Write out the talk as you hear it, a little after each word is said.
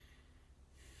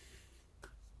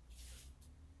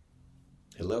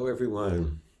Hello,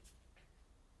 everyone.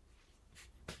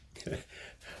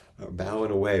 A bow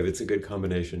and a wave. It's a good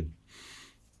combination.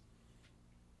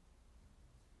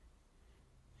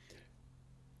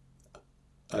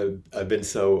 I've been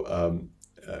so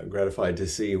gratified to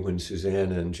see when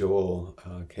Suzanne and Joel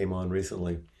came on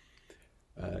recently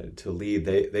to lead.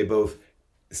 They both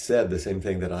said the same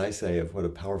thing that I say of what a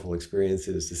powerful experience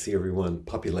is to see everyone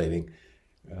populating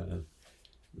uh,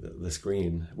 the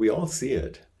screen. We all see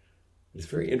it. It's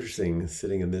very interesting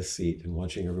sitting in this seat and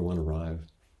watching everyone arrive.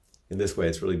 In this way,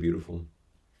 it's really beautiful.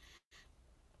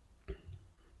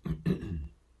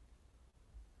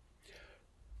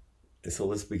 So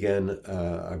let's begin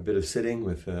our bit of sitting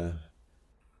with the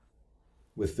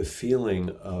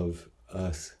feeling of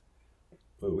us,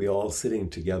 we all sitting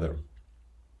together,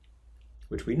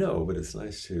 which we know, but it's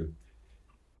nice to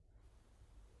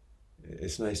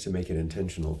make it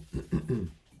intentional.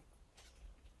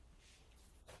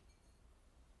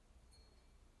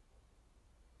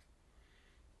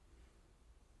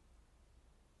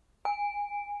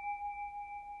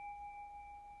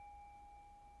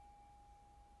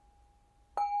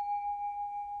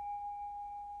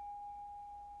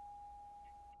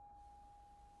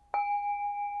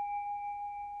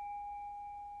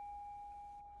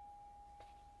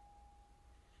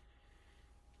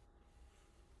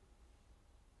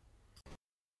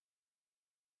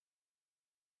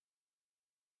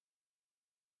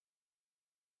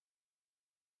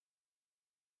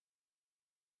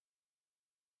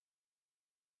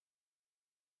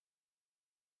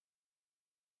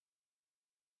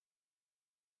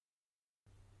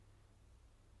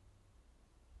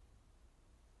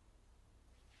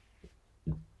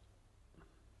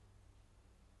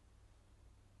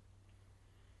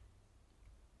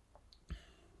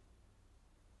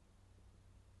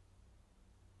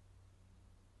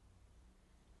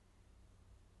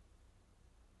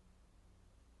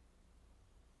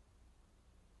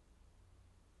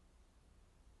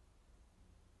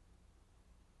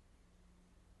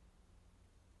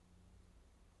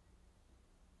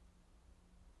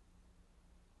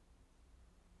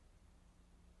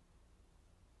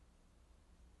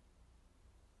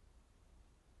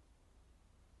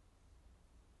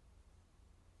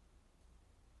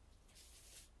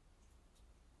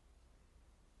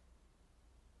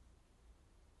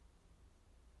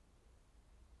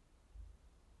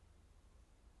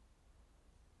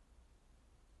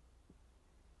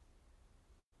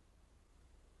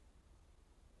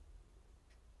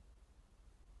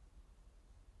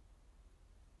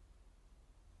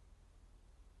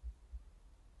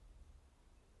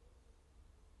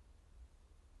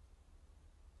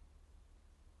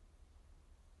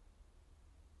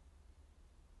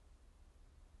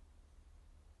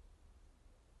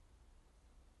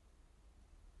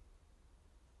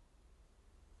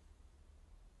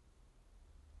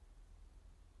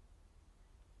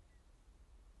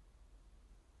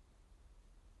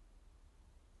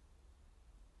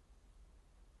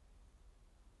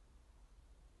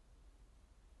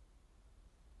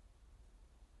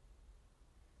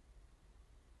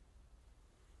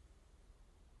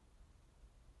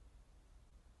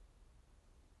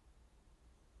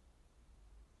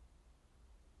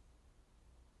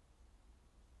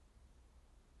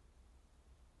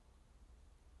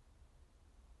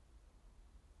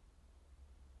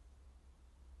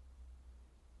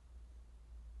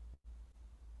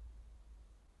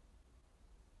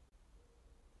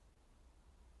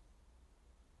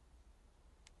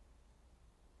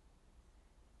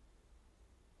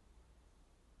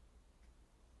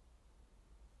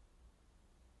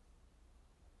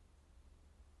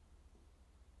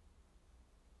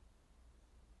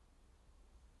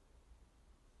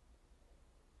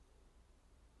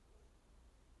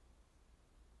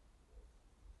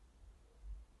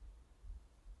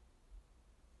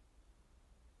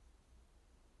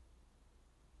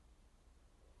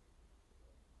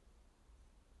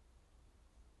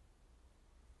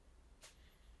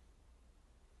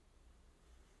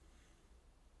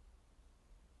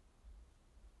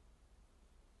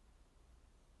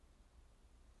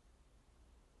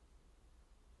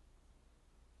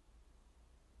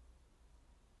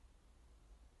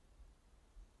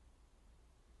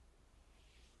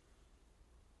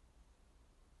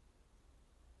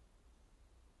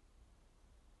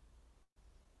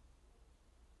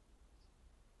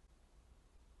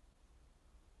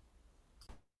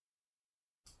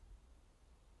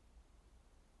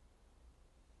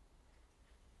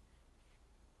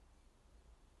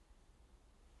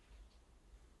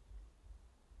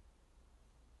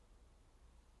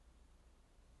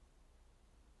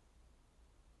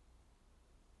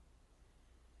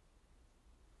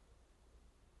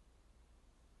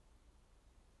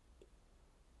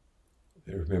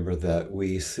 Remember that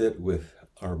we sit with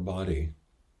our body.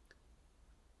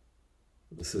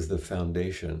 This is the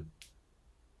foundation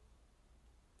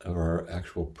of our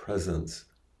actual presence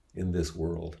in this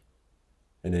world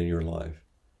and in your life,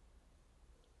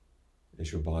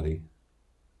 is your body.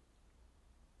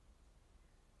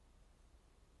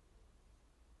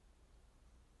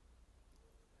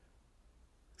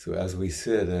 So as we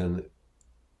sit, and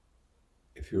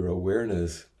if your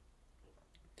awareness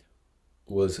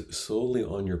was solely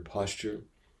on your posture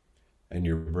and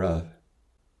your breath,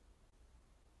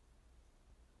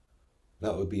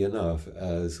 that would be enough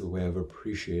as a way of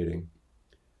appreciating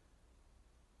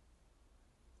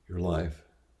your life,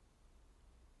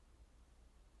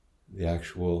 the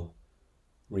actual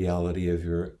reality of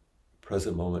your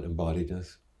present moment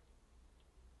embodiedness.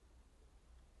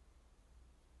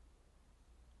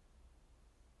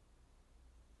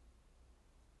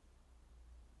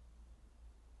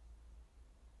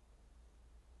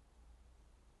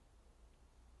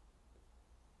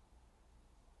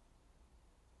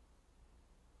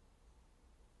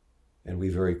 And we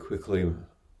very quickly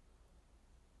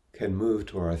can move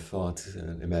to our thoughts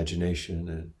and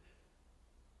imagination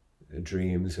and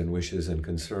dreams and wishes and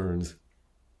concerns.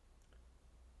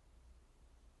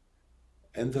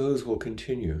 And those will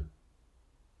continue.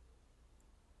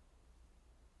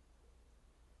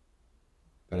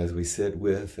 But as we sit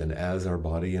with and as our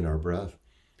body and our breath,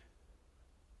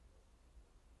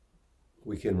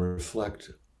 we can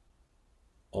reflect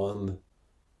on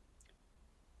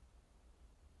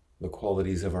the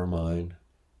qualities of our mind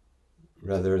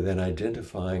rather than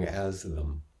identifying as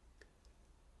them.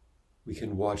 We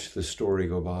can watch the story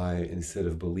go by instead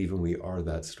of believing we are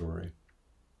that story.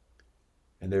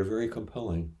 And they're very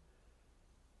compelling.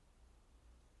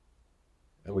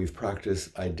 And we've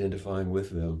practiced identifying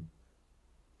with them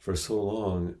for so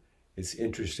long. It's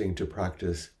interesting to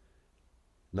practice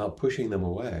not pushing them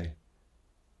away,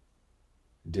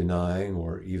 denying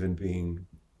or even being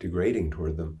degrading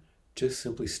toward them, just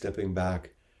simply stepping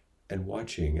back and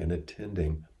watching and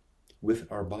attending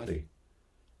with our body.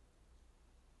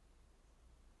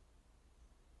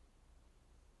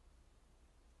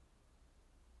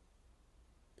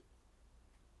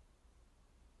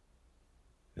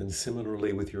 And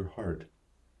similarly with your heart.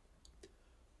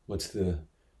 What's the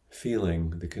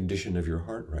feeling, the condition of your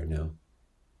heart right now?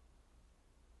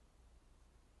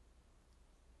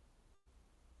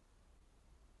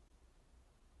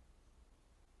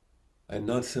 And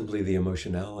not simply the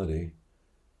emotionality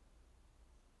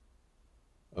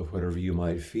of whatever you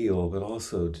might feel, but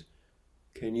also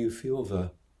can you feel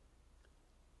the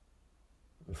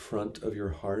front of your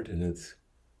heart and its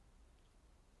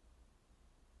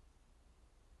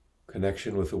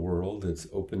connection with the world, its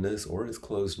openness or its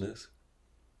closedness?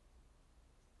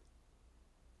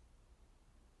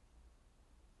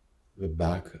 The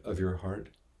back of your heart,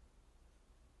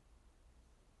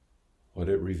 what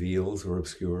it reveals or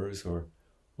obscures, or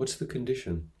what's the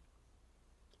condition?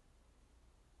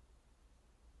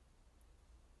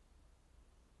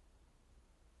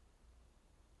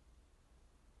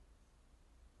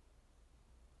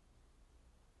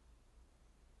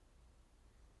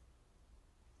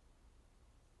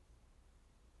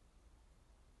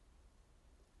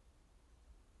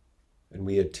 And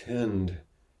we attend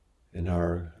in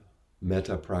our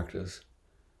metta practice.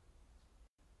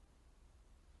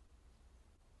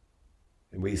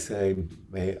 And we say,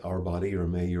 may our body or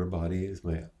may your bodies,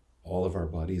 may all of our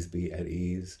bodies be at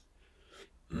ease.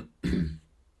 An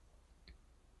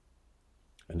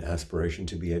aspiration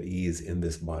to be at ease in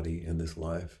this body, in this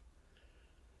life.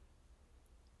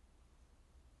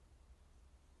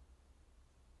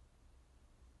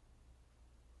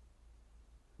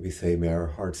 We say, may our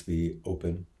hearts be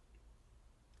open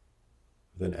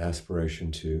with an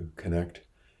aspiration to connect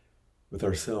with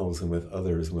ourselves and with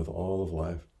others and with all of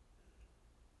life.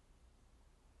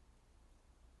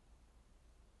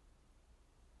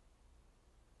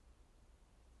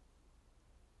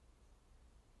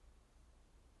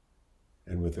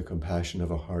 And with the compassion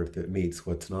of a heart that meets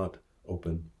what's not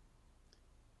open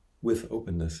with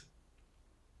openness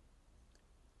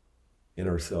in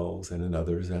ourselves and in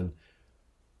others. And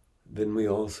then we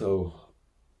also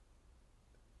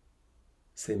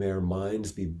say, may our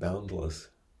minds be boundless,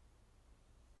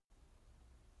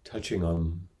 touching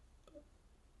on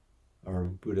our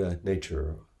Buddha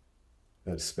nature,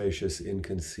 that spacious,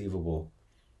 inconceivable,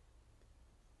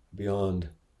 beyond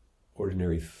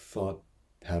ordinary thought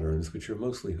patterns, which are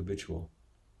mostly habitual,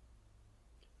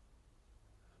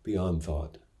 beyond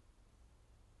thought.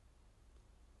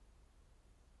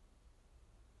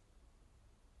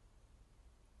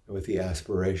 With the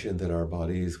aspiration that our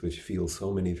bodies, which feel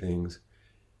so many things,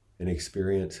 and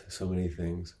experience so many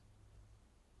things,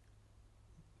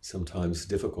 sometimes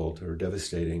difficult or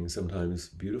devastating, sometimes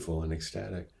beautiful and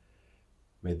ecstatic.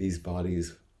 May these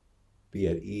bodies be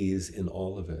at ease in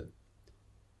all of it.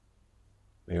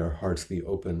 May our hearts be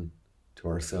open to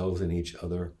ourselves and each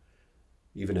other,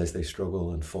 even as they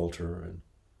struggle and falter and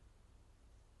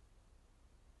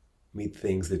meet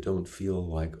things that don't feel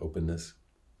like openness.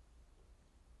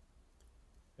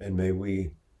 And may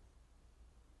we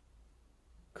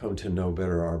come to know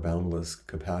better our boundless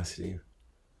capacity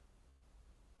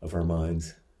of our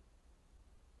minds,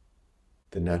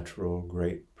 the natural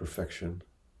great perfection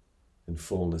and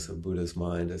fullness of Buddha's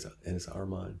mind as our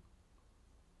mind.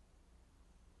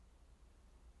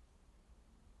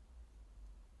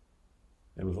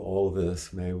 And with all of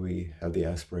this, may we have the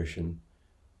aspiration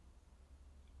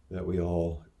that we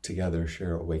all together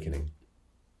share awakening,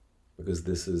 because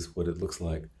this is what it looks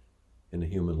like in a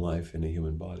human life, in a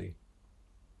human body.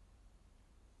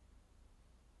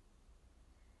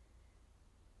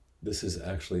 This is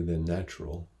actually the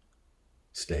natural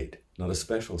state, not a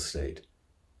special state,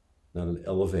 not an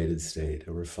elevated state,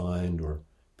 a refined or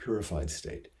purified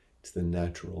state. It's the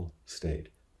natural state.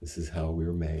 This is how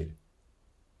we're made.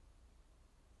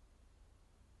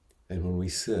 And when we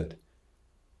sit,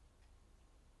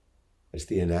 it's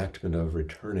the enactment of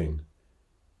returning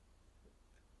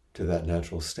to that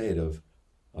natural state of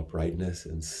uprightness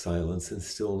and silence and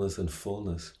stillness and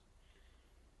fullness.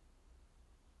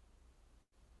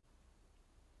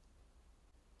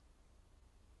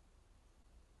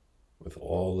 With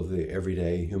all of the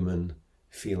everyday human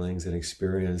feelings and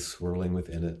experience swirling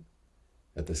within it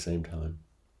at the same time.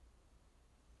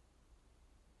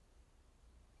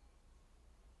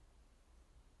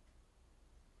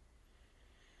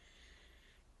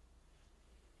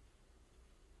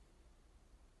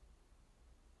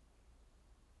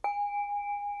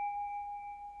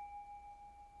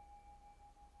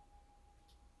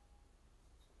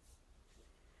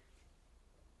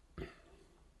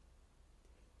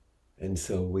 And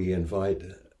so we invite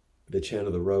the chant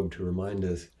of the robe to remind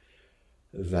us,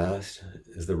 vast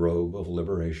is the robe of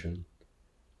liberation,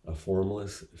 a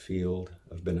formless field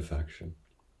of benefaction.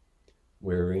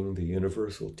 Wearing the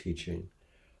universal teaching,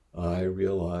 I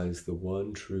realize the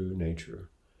one true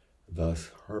nature, thus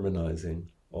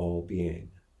harmonizing all being.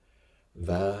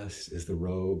 Vast is the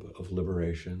robe of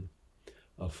liberation,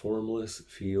 a formless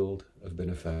field of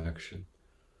benefaction.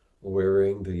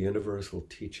 Wearing the universal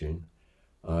teaching,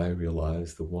 I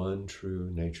realize the one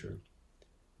true nature,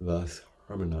 thus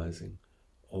harmonizing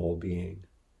all being.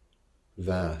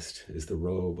 Vast is the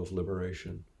robe of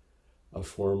liberation, a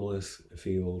formless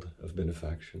field of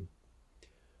benefaction.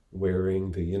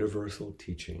 Wearing the universal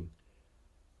teaching,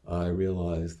 I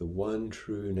realize the one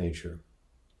true nature,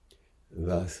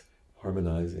 thus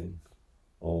harmonizing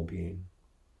all being.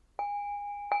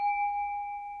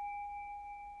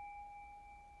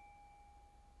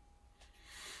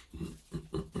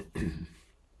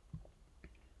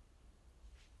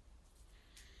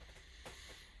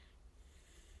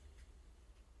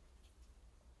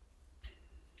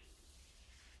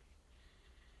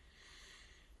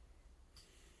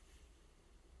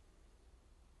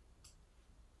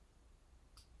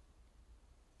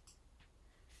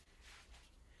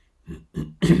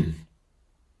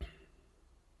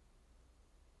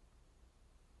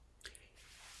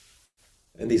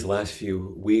 In these last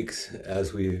few weeks,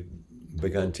 as we've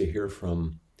begun to hear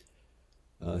from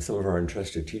some of our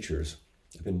entrusted teachers,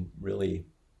 I've been really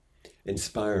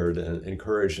inspired and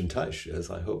encouraged and touched, as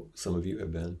I hope some of you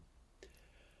have been.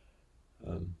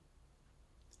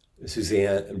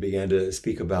 Suzanne began to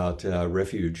speak about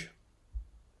refuge.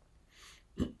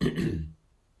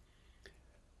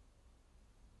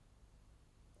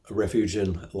 A refuge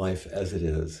in life as it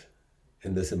is,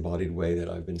 in this embodied way that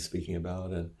I've been speaking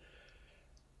about. And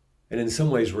in some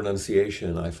ways,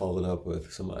 renunciation, I followed up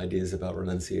with some ideas about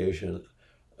renunciation,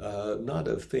 not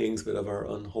of things, but of our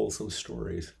unwholesome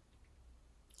stories.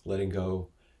 Letting go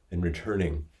and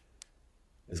returning,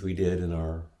 as we did in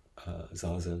our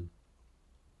Zazen.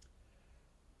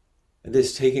 And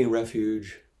this taking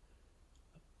refuge,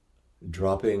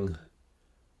 dropping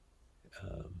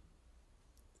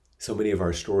so many of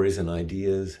our stories and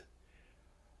ideas,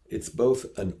 it's both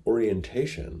an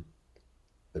orientation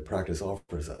that practice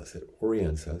offers us, it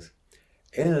orients us,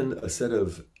 and a set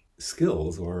of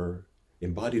skills or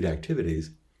embodied activities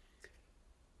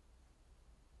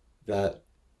that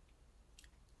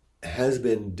has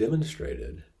been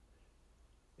demonstrated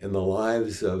in the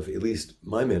lives of at least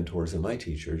my mentors and my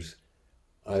teachers.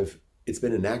 It's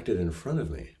been enacted in front of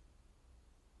me.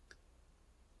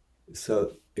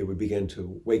 So it would begin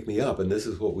to wake me up, and this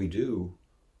is what we do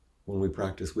when we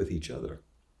practice with each other.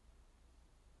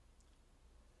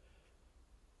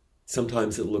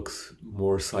 Sometimes it looks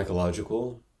more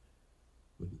psychological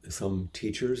with some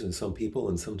teachers and some people,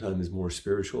 and sometimes more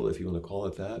spiritual, if you want to call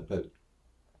it that. But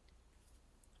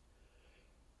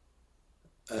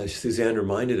as Suzanne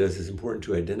reminded us, it's important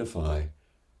to identify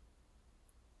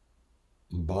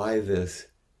by this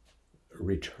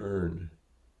return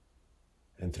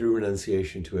and through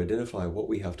renunciation to identify what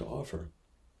we have to offer,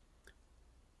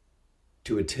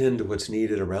 to attend to what's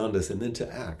needed around us, and then to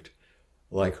act.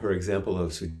 Like her example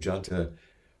of Sujata,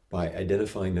 by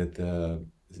identifying that the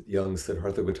young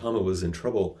Siddhartha Gautama was in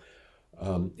trouble,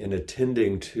 and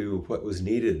attending to what was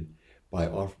needed by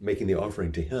making the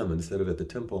offering to him instead of at the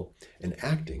temple, and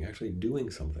acting, actually doing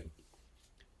something.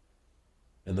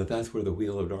 And that's where the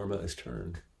wheel of Dharma is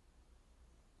turned.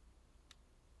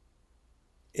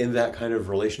 In that kind of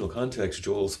relational context,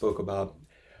 Joel spoke about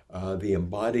the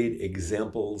embodied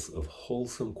examples of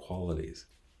wholesome qualities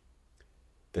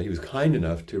that he was kind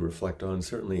enough to reflect on,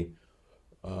 certainly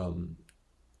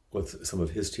with some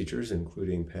of his teachers,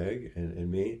 including Peg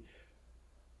and me,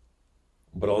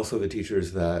 but also the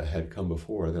teachers that had come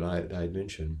before that I had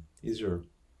mentioned. These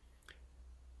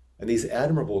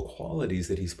admirable qualities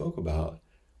that he spoke about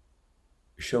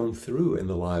shone through in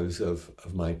the lives of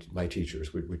my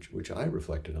teachers, which I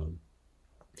reflected on,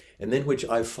 and then which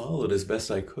I followed as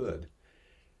best I could,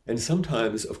 and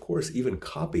sometimes, of course, even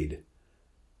copied.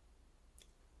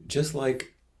 Just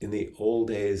like in the old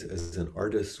days, as an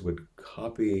artist would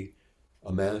copy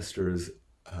a master's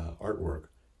artwork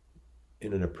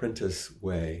in an apprentice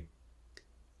way,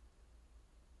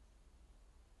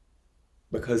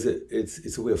 because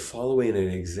it's a way of following an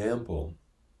example.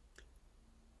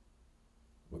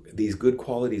 These good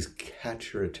qualities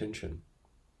catch your attention.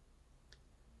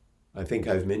 I think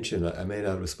I've mentioned, I may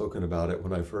not have spoken about it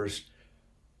when I first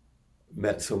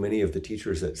met so many of the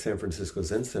teachers at San Francisco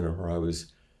Zen Center, where I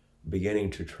was beginning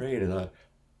to train, and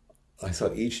I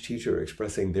saw each teacher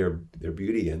expressing their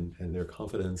beauty and their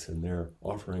confidence and their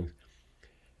offerings.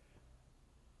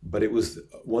 But it was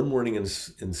one morning in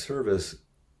service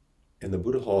in the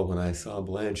Buddha Hall when I saw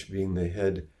Blanche being the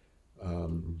head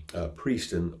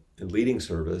priest in leading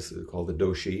service, called the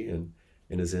Doshi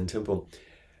in a Zen temple.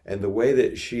 And the way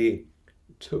that she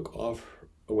took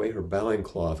away her bowing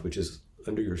cloth, which is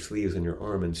under your sleeves and your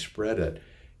arm, and spread it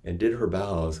and did her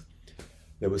bows,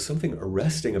 there was something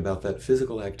arresting about that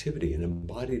physical activity, an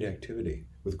embodied activity,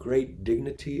 with great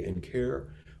dignity and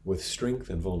care, with strength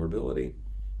and vulnerability.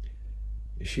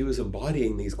 She was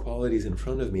embodying these qualities in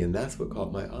front of me, and that's what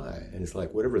caught my eye. And it's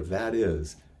like, whatever that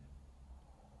is,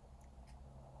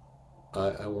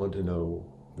 I want to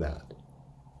know that.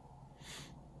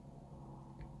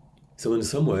 So in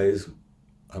some ways,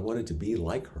 I wanted to be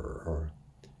like her, or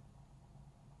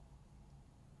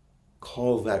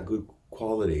call that good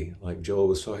quality, like Joel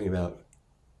was talking about,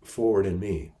 forward in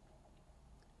me.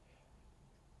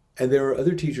 And there are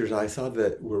other teachers I saw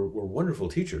that were wonderful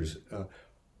teachers,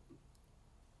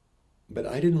 but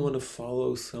I didn't want to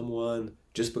follow someone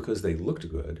just because they looked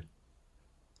good,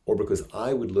 or because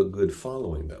I would look good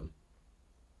following them.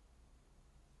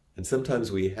 And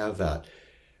sometimes we have that.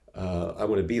 I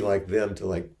want to be like them,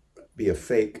 to be a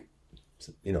fake,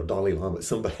 Dalai Lama,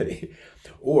 somebody,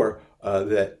 or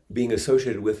that being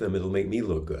associated with them, it'll make me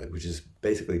look good, which is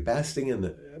basically basking in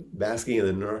the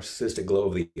narcissistic glow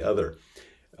of the other.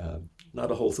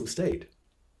 Not a wholesome state.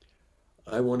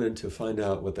 I wanted to find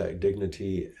out what that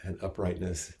dignity and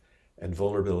uprightness and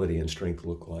vulnerability and strength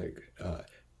look like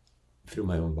through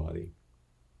my own body.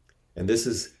 And this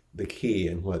is the key,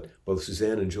 and what both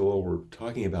Suzanne and Joel were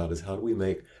talking about, is how do we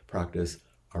make practice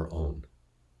our own?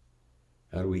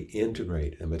 How do we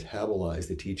integrate and metabolize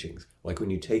the teachings? Like when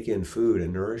you take in food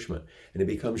and nourishment, and it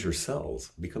becomes your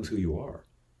cells, it becomes who you are.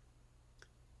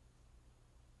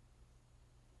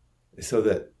 So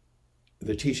that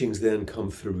the teachings then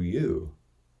come through you,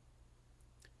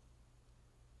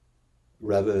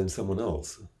 rather than someone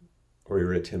else, or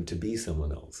your attempt to be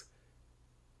someone else.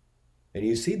 And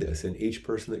you see this in each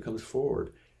person that comes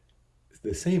forward.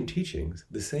 The same teachings,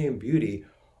 the same beauty,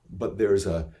 but there's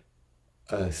a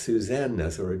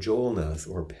Suzanne-ness or a Joel-ness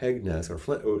or a Peg-ness or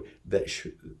Flint that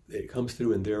it comes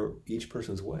through in each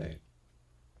person's way.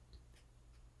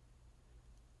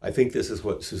 I think this is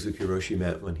what Suzuki Roshi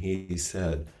meant when he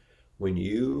said, when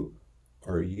you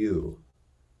are you,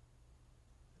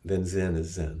 then Zen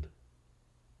is Zen.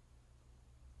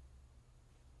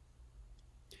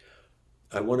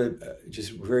 I want to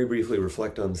just very briefly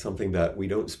reflect on something that we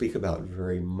don't speak about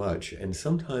very much, and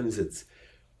sometimes it's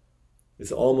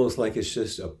almost like it's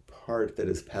just a part that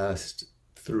is passed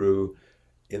through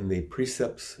in the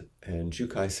precepts and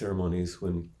Jukai ceremonies,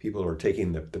 when people are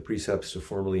taking the precepts to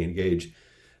formally engage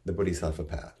the Bodhisattva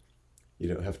path. You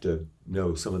don't have to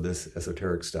know some of this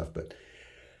esoteric stuff, but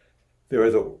there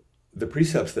are the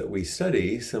precepts that we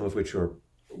study, some of which are,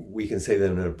 we can say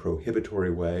them in a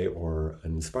prohibitory way or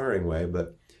an inspiring way,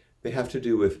 but they have to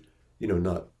do with,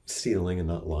 not stealing and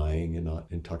not lying and not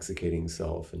intoxicating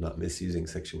self and not misusing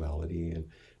sexuality and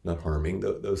not harming,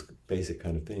 those basic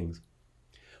kind of things.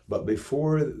 But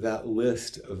before that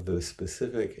list of the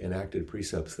specific enacted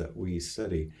precepts that we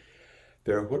study,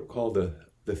 there are what are called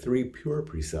the three pure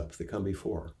precepts that come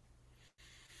before.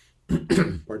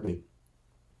 Pardon me.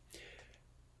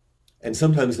 And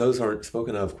sometimes those aren't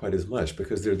spoken of quite as much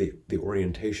because they're the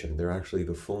orientation. They're actually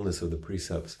the fullness of the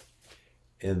precepts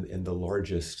in the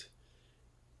largest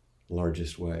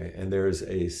way. And there's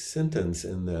a sentence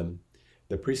in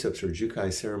the precepts or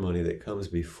Jukai ceremony that comes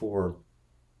before,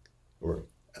 or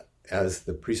as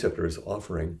the preceptor is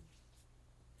offering.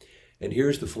 And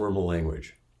here's the formal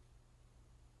language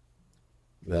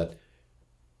that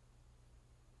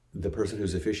the person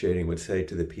who's officiating would say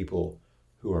to the people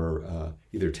who are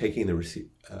either taking the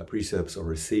precepts or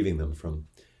receiving them from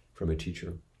a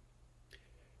teacher.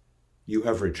 You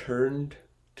have returned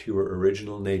to your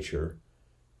original nature,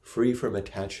 free from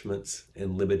attachments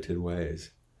and limited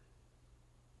ways.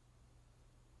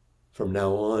 From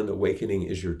now on, awakening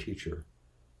is your teacher.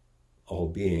 All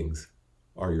beings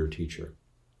are your teacher.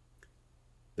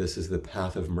 This is the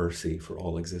path of mercy for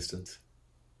all existence.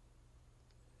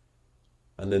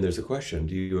 And then there's a question,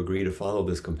 do you agree to follow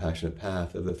this compassionate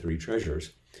path of the three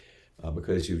treasures?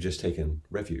 Because you've just taken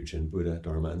refuge in Buddha,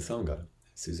 Dharma, and Sangha,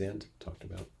 Suzanne talked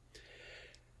about.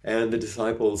 And the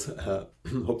disciples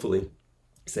hopefully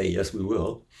say, yes, we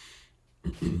will.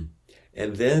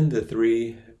 And then the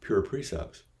three pure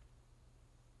precepts.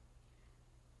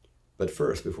 But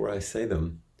first, before I say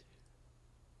them,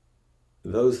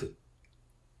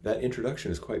 that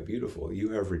introduction is quite beautiful. You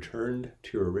have returned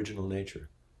to your original nature.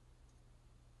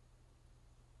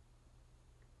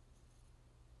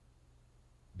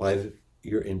 By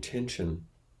your intention,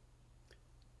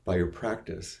 by your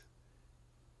practice,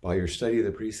 by your study of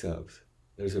the precepts,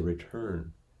 there's a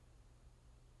return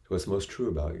to what's most true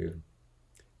about you,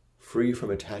 free from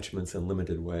attachments and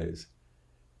limited ways.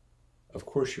 Of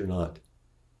course, you're not.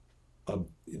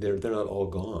 They're not all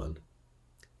gone,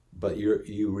 but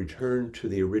you return to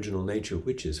the original nature,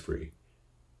 which is free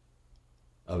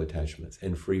of attachments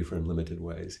and free from limited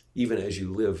ways, even as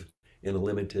you live in a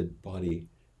limited body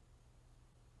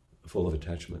full of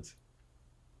attachments.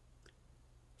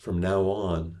 From now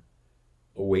on,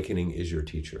 awakening is your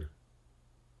teacher.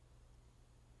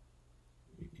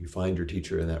 You find your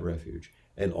teacher in that refuge,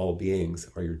 and all beings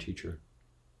are your teacher.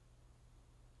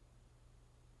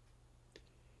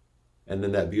 And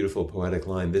then that beautiful poetic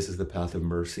line, this is the path of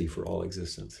mercy for all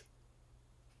existence.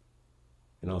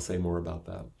 And I'll say more about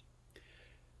that.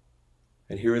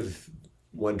 And here are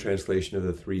one translation of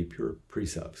the three pure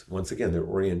precepts. Once again, they're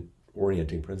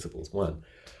orienting principles. 1,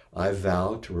 I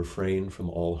vow to refrain from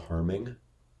all harming.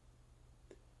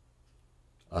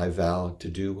 I vow to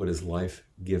do what is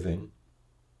life-giving.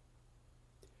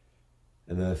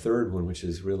 And then the third one, which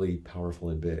is really powerful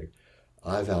and big,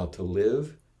 I vow to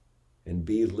live and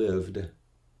be lived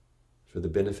for the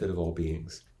benefit of all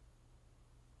beings.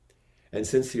 And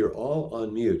since you're all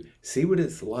on mute, see what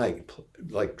it's like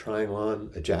trying on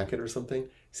a jacket or something.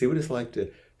 See what it's like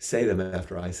to say them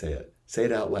after I say it. Say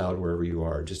it out loud wherever you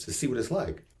are, just to see what it's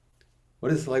like.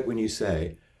 What is it like when you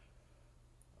say,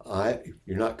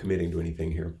 you're not committing to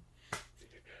anything here.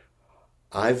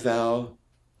 I vow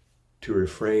to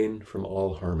refrain from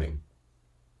all harming.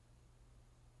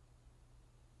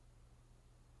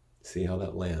 See how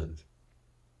that lands.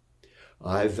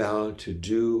 I vow to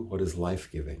do what is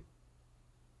life-giving.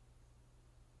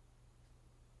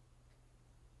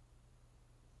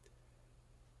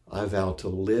 I vow to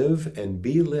live and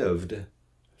be lived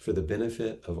for the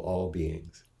benefit of all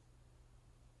beings.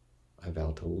 I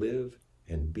vow to live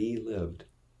and be lived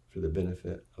for the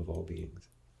benefit of all beings.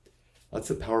 That's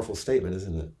a powerful statement,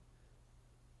 isn't it?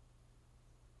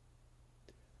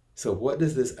 So what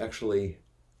does this actually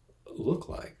look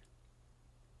like?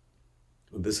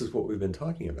 Well, this is what we've been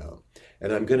talking about.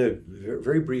 And I'm going to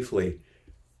very briefly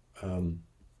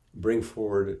bring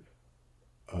forward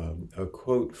a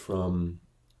quote from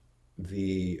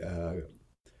the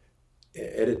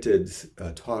edited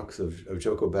talks of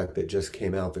Joko Beck that just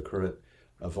came out, the current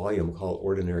volume called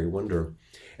Ordinary Wonder.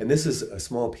 And this is a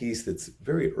small piece that's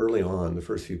very early on, the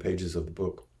first few pages of the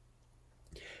book.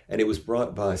 And it was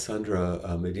brought by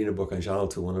Sandra Medina Bocanjal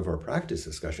to one of our practice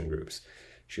discussion groups.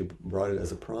 She brought it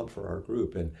as a prompt for our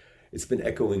group. And it's been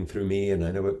echoing through me, and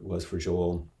I know it was for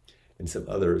Joel and some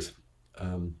others.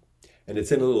 And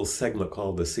it's in a little segment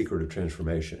called The Secret of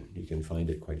Transformation. You can find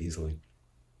it quite easily.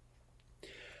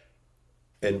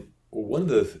 And one of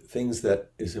the things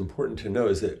that is important to know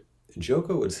is that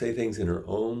Joko would say things in her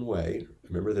own way.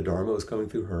 Remember, the Dharma was coming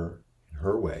through her, in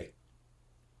her way,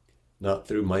 not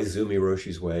through Maezumi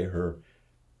Roshi's way, her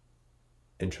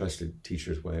entrusted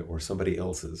teacher's way, or somebody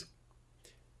else's.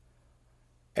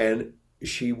 And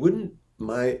she wouldn't,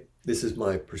 this is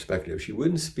my perspective, she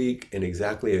wouldn't speak in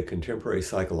exactly a contemporary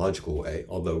psychological way,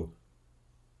 although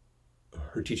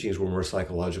her teachings were more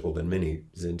psychological than many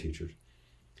Zen teachers.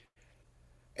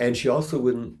 And she also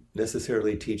wouldn't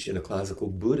necessarily teach in a classical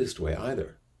Buddhist way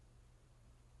either.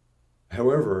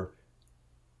 However,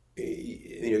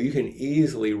 you can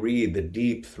easily read the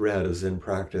deep thread of Zen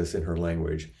practice in her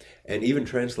language, and even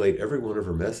translate every one of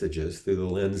her messages through the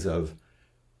lens of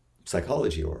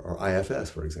psychology or IFS,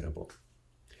 for example.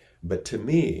 But to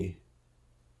me,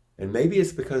 and maybe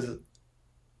it's because of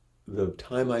the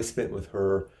time I spent with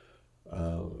her,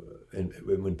 and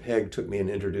when Peg took me and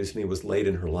introduced me, was late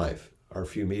in her life, our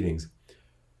few meetings,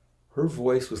 her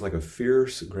voice was like a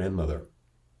fierce grandmother.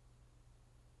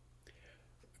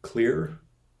 Clear,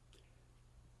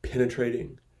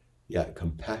 penetrating, yet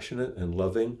compassionate and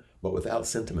loving, but without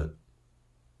sentiment.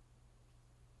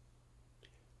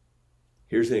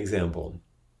 Here's an example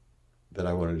that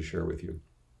I wanted to share with you.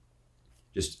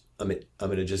 I'm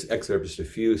going to just excerpt just a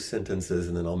few sentences,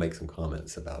 and then I'll make some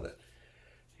comments about it.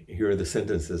 Here are the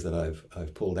sentences that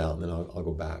I've pulled out, and then I'll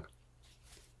go back.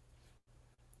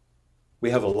 We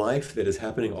have a life that is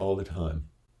happening all the time.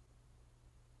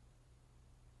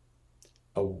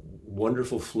 A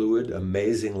wonderful, fluid,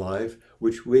 amazing life,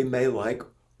 which we may like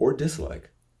or dislike.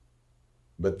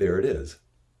 But there it is,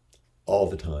 all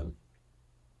the time.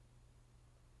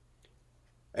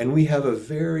 And we have a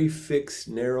very fixed,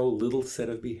 narrow, little set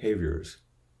of behaviors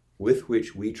with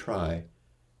which we try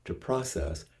to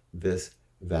process this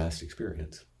vast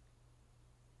experience.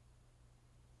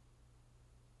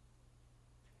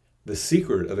 The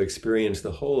secret of experience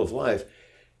the whole of life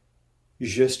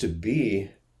is just to be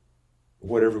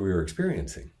whatever we are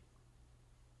experiencing.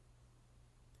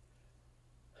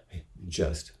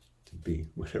 Just to be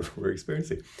whatever we're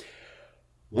experiencing.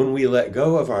 When we let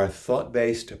go of our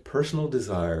thought-based personal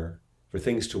desire for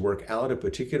things to work out a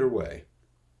particular way,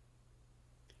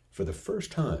 for the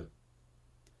first time,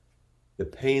 the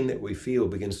pain that we feel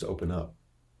begins to open up.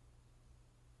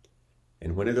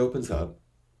 And when it opens up,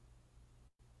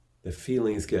 the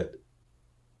feelings get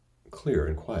clear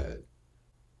and quiet.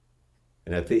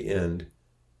 And at the end,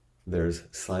 there's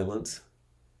silence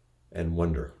and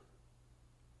wonder.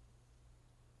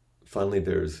 Finally,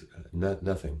 there's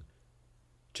nothing,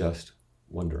 just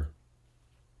wonder.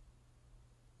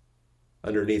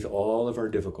 Underneath all of our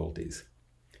difficulties,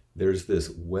 there's this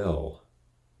well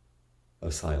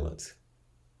of silence,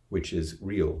 which is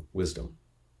real wisdom.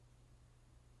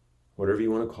 Whatever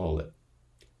you want to call it,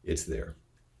 it's there.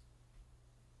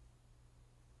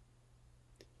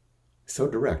 So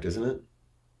direct, isn't it?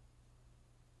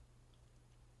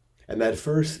 And that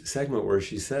first segment where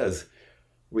she says,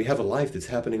 we have a life that's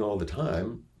happening all the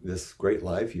time, this great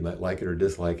life, you might like it or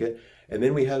dislike it, and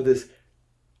then we have this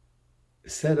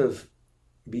set of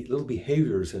little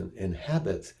behaviors and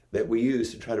habits that we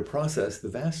use to try to process the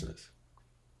vastness.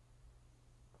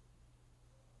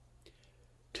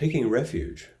 Taking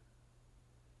refuge,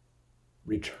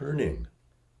 returning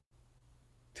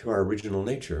to our original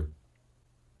nature,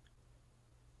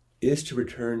 is to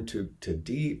return to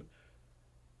deep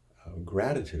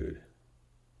gratitude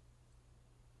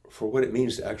for what it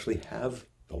means to actually have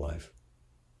the life,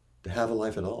 to have a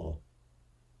life at all,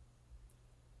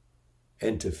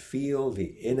 and to feel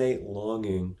the innate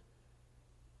longing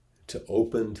to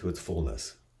open to its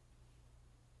fullness.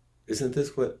 Isn't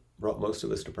this what brought most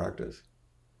of us to practice?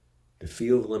 To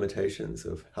feel the limitations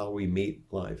of how we meet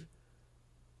life,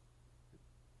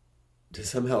 to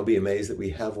somehow be amazed that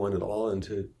we have one at all, and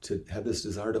to have this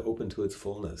desire to open to its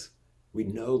fullness. We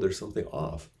know there's something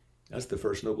off. That's the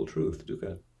first noble truth,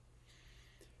 dukkha.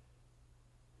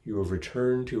 You have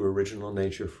returned to original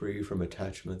nature, free from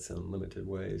attachments and limited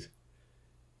ways.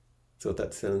 That's what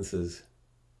that sentence is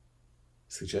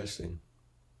suggesting.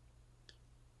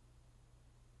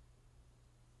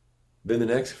 Then the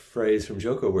next phrase from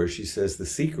Joko, where she says the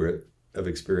secret of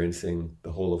experiencing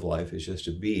the whole of life is just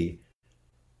to be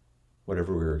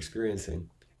whatever we're experiencing.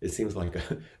 It seems like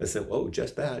a simple,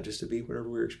 just that, just to be whatever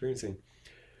we're experiencing.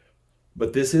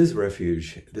 But this is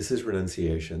refuge, this is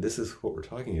renunciation, this is what we're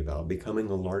talking about, becoming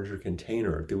a larger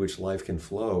container through which life can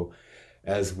flow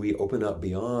as we open up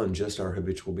beyond just our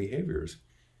habitual behaviors.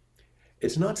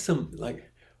 it's not some, like,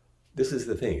 this is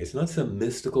the thing, it's not some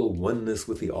mystical oneness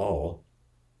with the all.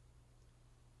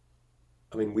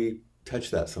 I mean, we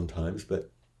touch that sometimes,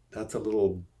 but that's a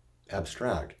little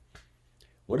abstract.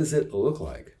 What does it look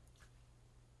like?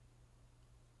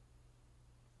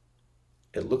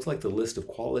 It looks like the list of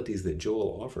qualities that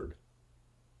Joel offered.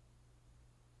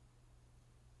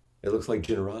 It looks like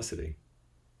generosity,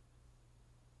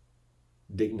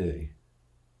 dignity,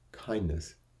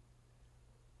 kindness,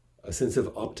 a sense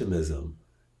of optimism,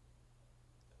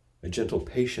 a gentle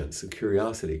patience, a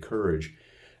curiosity, courage,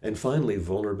 and finally,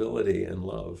 vulnerability and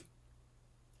love.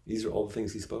 These are all the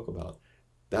things he spoke about.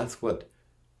 That's what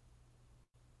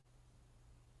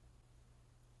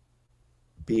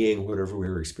being whatever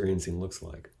we're experiencing looks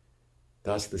like.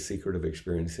 That's the secret of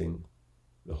experiencing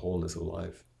the wholeness of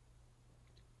life.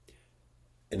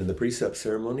 And in the precept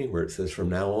ceremony, where it says, from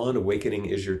now on, awakening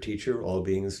is your teacher, all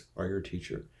beings are your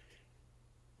teacher,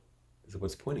 is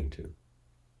what's pointing to.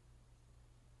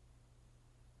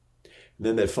 And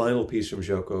then that final piece from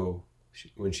Joko,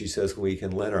 when she says, we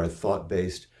can let our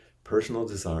thought-based personal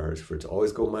desires, for it to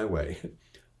always go my way,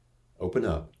 open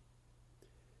up,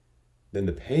 then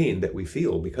the pain that we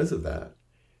feel because of that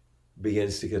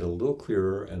begins to get a little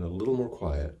clearer and a little more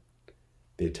quiet.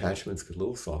 The attachments get a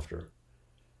little softer.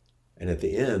 And at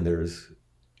the end, there's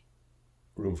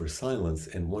room for silence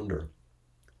and wonder.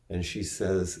 And she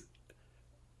says,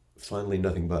 finally,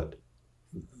 nothing but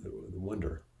the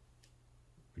wonder,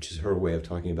 which is her way of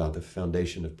talking about the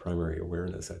foundation of primary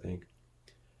awareness, I think.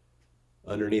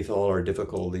 Underneath all our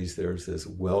difficulties, there's this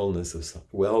well of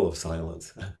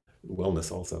silence,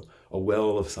 wellness also, a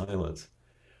well of silence,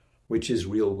 which is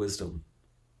real wisdom.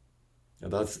 Now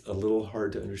that's a little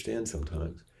hard to understand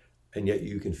sometimes, and yet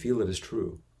you can feel it as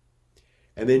true.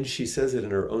 And then she says it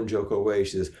in her own Joko way.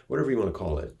 She says, whatever you want to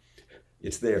call it,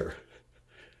 it's there.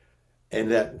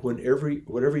 And that whatever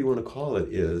you want to call it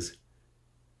is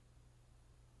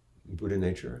Buddha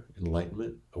nature,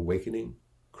 enlightenment, awakening,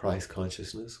 Christ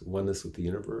consciousness, oneness with the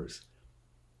universe,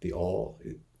 the all.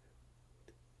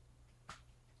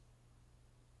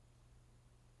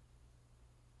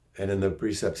 And in the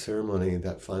precept ceremony,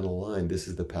 that final line, this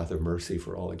is the path of mercy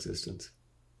for all existence.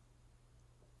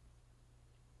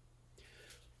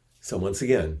 So once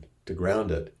again, to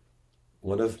ground it,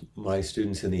 one of my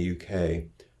students in the UK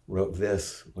wrote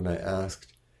this when I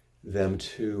asked them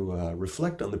to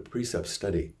reflect on the precept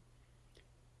study,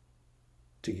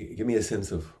 to give me a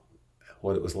sense of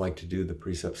what it was like to do the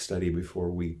precept study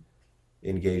before we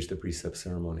engaged the precept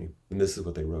ceremony. And this is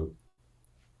what they wrote.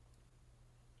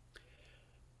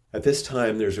 At this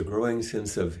time, there's a growing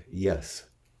sense of yes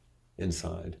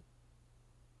inside,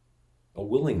 a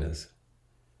willingness,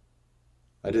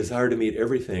 a desire to meet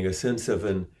everything, a sense of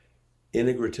an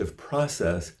integrative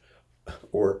process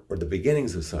or the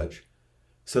beginnings of such,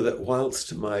 so that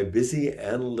whilst my busy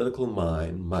analytical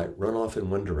mind might run off in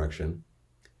one direction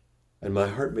and my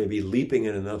heart may be leaping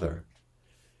in another,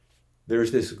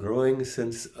 there's this growing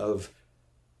sense of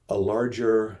a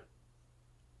larger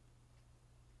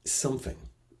something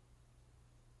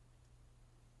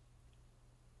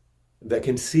that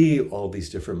can see all these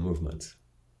different movements.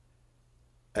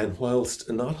 And whilst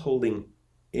not holding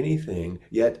anything,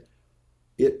 yet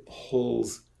it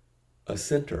holds a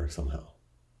center somehow.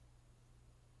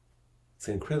 It's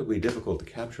incredibly difficult to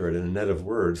capture it in a net of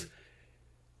words,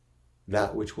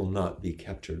 that which will not be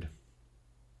captured.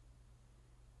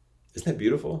 Isn't that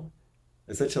beautiful?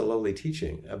 It's such a lovely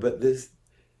teaching. But this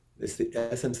is the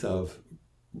essence of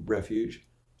refuge,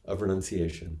 of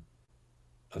renunciation,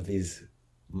 of these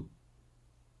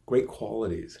great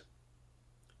qualities.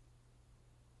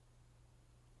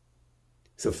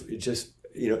 So just,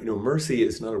 mercy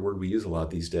is not a word we use a lot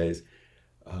these days.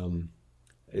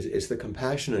 It's the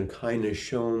compassion and kindness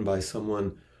shown by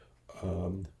someone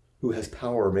who has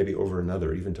power maybe over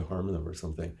another, even to harm them or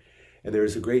something. And there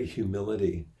is a great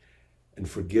humility and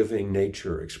forgiving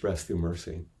nature expressed through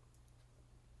mercy.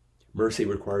 Mercy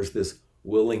requires this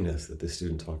willingness that the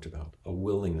student talked about, a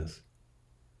willingness.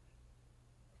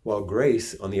 While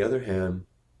grace, on the other hand,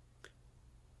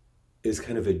 is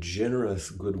kind of a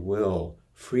generous goodwill,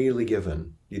 freely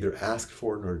given, neither asked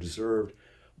for nor deserved,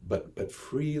 but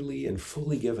freely and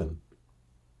fully given.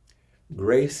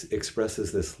 Grace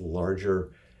expresses this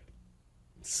larger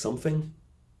something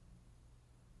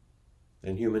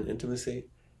in human intimacy,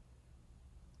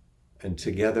 and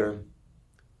together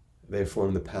they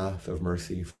form the path of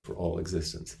mercy for all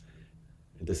existence.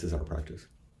 And this is our practice.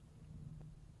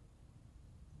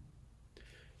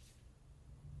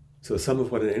 So some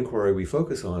of what an inquiry we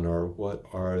focus on are, what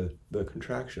are the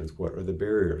contractions? What are the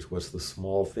barriers? What's the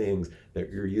small things that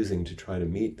you're using to try to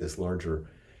meet this larger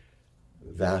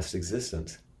vast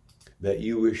existence that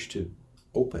you wish to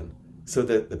open, so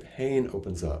that the pain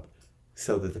opens up,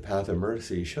 so that the path of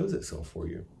mercy shows itself for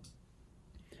you,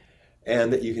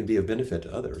 and that you can be of benefit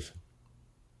to others.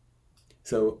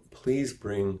 So please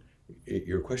bring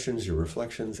your questions, your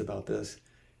reflections about this,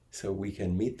 so we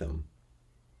can meet them.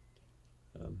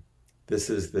 This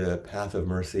is the path of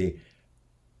mercy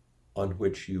on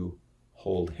which you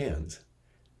hold hands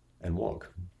and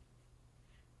walk.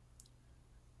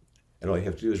 And all you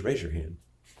have to do is raise your hand.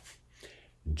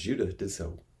 Judith did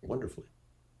so wonderfully.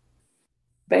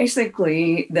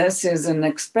 Basically, this is an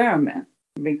experiment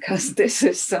because this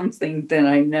is something that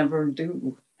I never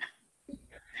do.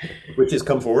 Which has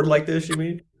come forward like this, you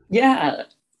mean? Yeah,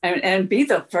 and be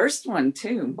the first one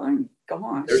too. My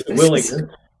gosh. There's the willingness.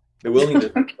 The willingness to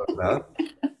talk about.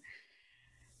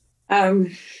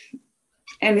 And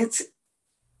it's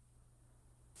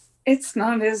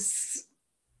not as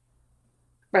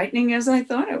frightening as I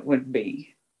thought it would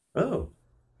be. Oh,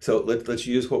 so let's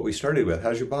use what we started with.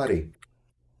 How's your body?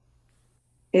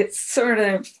 It's sort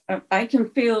of, I can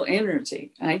feel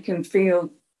energy. I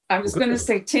was going to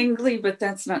say tingly, but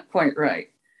that's not quite right.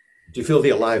 Do you feel the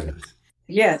aliveness?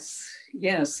 Yes,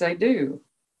 I do.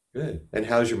 Good. And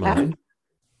how's your mind?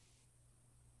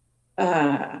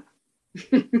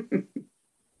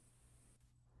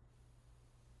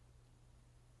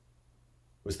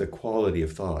 What's the quality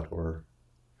of thought or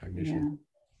cognition?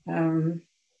 Yeah.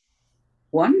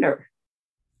 Wonder.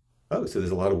 Oh, so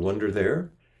there's a lot of wonder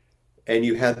there. And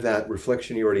you had that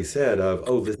reflection you already said of,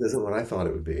 oh, this isn't what I thought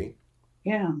it would be.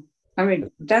 Yeah. I mean,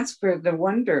 that's where the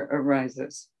wonder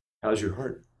arises. How's your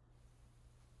heart?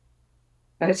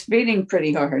 It's beating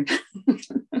pretty hard.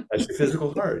 That's your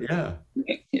physical heart, yeah.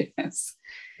 Yes.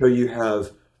 So you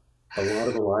have a lot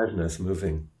of aliveness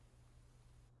moving.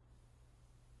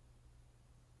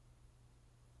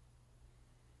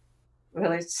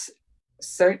 Well, it's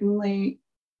certainly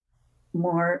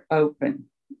more open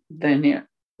than it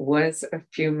was a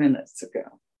few minutes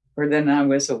ago, or than I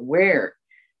was aware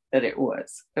that it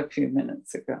was a few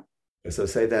minutes ago. So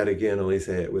say that again, only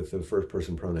say it with the first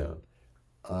person pronoun.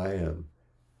 I am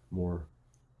more.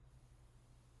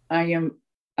 I'm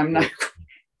not.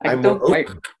 I'm more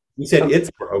open. You said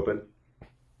it's more open.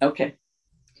 Okay.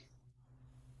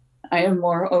 I am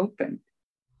more open.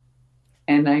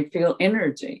 And I feel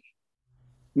energy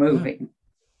moving.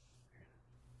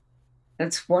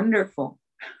 That's wonderful.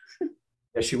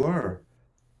 Yes, you are.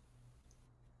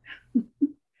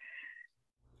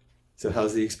 So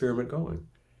how's the experiment going?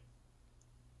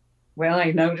 Well,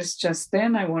 I noticed just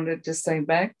then, I wanted to say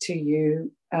back to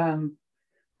you,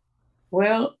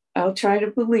 well, I'll try to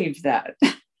believe that.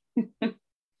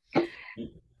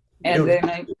 And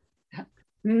then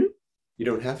you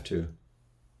don't have to.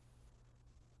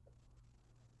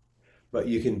 But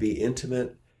you can be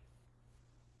intimate.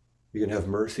 You can have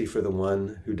mercy for the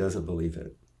one who doesn't believe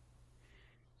it.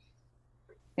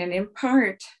 And in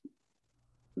part,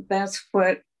 that's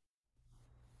what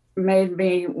made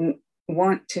me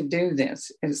want to do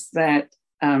this, is that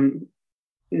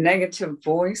negative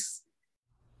voice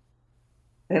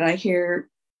that I hear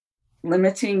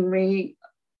limiting me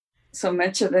so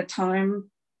much of the time.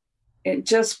 It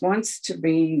just wants to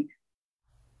be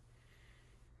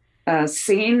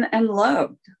seen and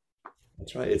loved.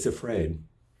 That's right. It's afraid.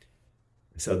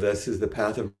 So this is the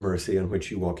path of mercy on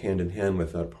which you walk hand in hand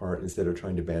with that part instead of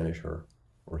trying to banish her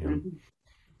or him. Mm-hmm.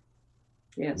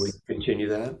 Yes. Will you continue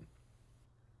that?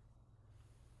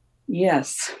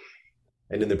 Yes.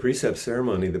 And in the precept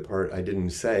ceremony, the part I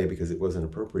didn't say because it wasn't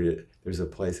appropriate, there's a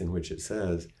place in which it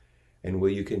says, and will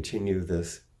you continue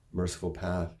this merciful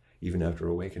path even after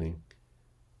awakening?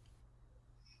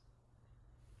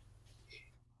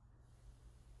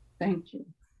 Thank you.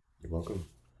 You're welcome.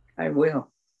 I will.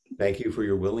 Thank you for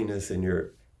your willingness and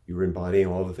your embodying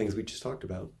all the things we just talked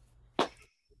about.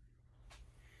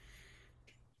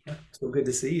 Yeah, so good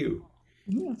to see you.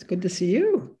 Yeah, it's good to see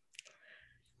you.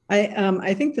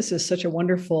 I think this is such a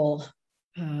wonderful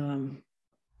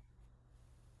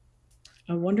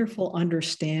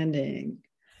understanding.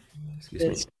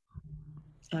 This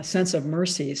sense of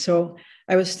mercy. So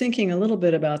I was thinking a little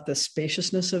bit about the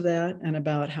spaciousness of that and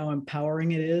about how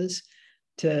empowering it is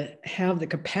to have the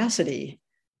capacity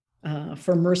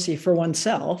for mercy for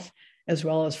oneself as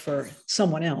well as for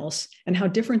someone else, and how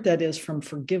different that is from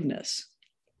forgiveness.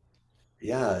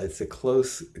 Yeah, it's a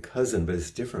close cousin, but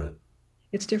it's different.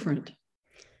 It's different.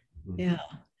 Mm-hmm. Yeah.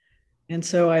 And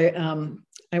so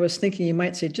I was thinking you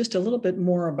might say just a little bit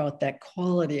more about that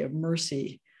quality of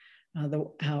mercy,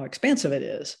 how expansive it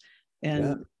is,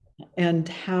 and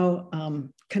how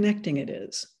connecting it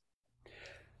is.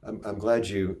 I'm glad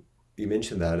you you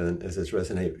mentioned that, and as it's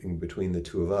resonating between the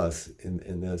two of us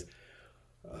in this,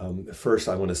 first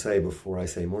I want to say before I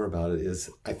say more about it is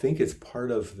I think it's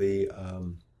part of the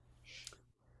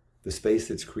space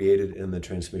that's created in the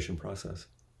transmission process.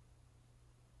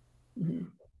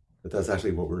 Mhm. But that's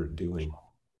actually what we're doing.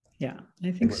 Yeah, I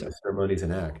And think what so. the ceremony is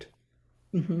an act.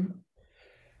 Hmm.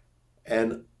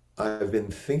 And I've been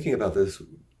thinking about this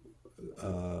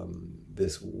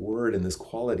this word and this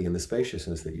quality and the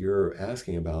spaciousness that you're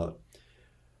asking about,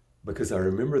 because I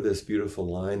remember this beautiful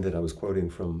line that I was quoting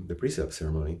from the precept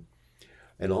ceremony,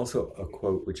 and also a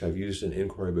quote which I've used in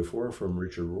Inquiry before from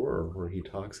Richard Rohr, where he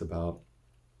talks about,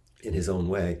 in his own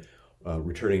way,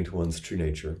 returning to one's true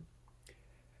nature.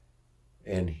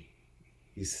 And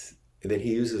then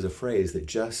he uses a phrase that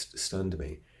just stunned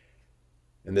me.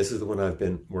 And this is the one I've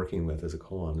been working with as a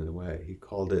koan in a way.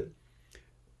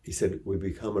 He said, we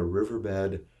become a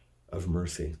riverbed of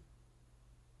mercy.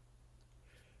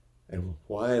 And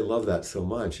why I love that so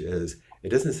much is it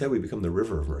doesn't say we become the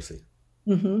river of mercy.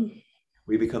 Hmm.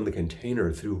 We become the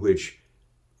container through which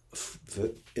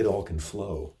it all can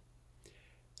flow.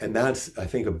 And that's, I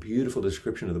think, a beautiful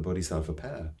description of the Bodhisattva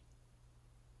path.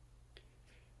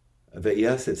 That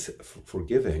yes, it's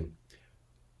forgiving,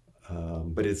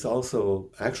 but it's also,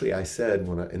 actually I said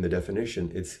in the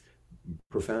definition, it's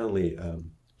profoundly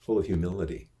full of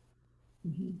humility.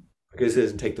 Hmm. Because it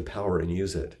doesn't take the power and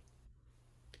use it.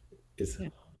 Yeah.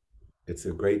 It's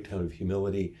a great kind of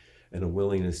humility and a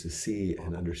willingness to see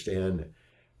and understand,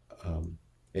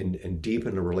 and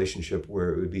deepen a relationship where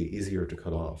it would be easier to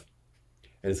cut off.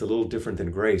 And it's a little different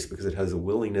than grace because it has a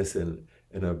willingness and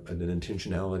an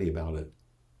intentionality about it.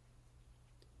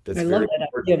 That's I love very that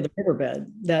important. idea of the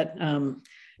riverbed. That Yeah.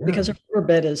 because a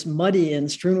riverbed is muddy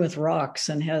and strewn with rocks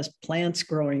and has plants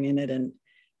growing in it, and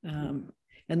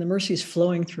the mercy is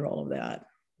flowing through all of that.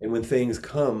 And when things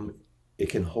come, it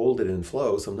can hold it and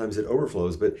flow. Sometimes it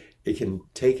overflows, but it can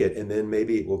take it and then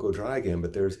maybe it will go dry again.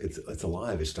 But it's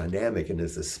alive, it's dynamic, and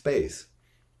it's a space,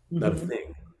 not a Mhm.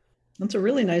 thing. That's a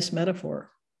really nice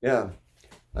metaphor. Yeah.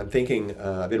 I'm thinking,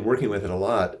 I've been working with it a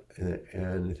lot,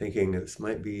 and thinking this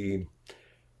might be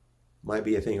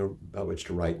a thing about which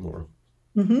to write more.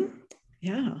 Hmm.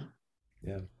 Yeah,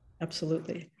 Yeah.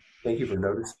 absolutely. Thank you for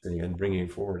noticing and bringing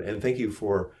it forward. And thank you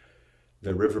for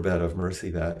the riverbed of mercy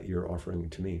that you're offering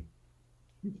to me.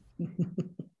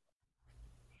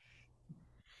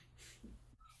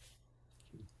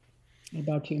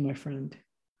 About you, my friend.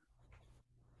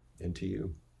 And to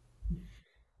you.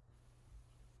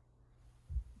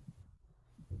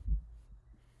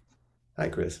 Hi,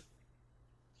 Chris.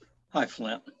 Hi,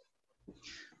 Flint.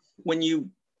 When you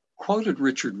quoted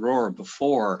Richard Rohr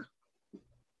before,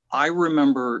 I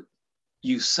remember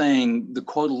you saying the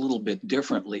quote a little bit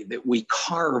differently, that we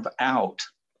carve out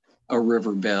a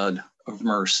riverbed of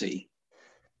mercy.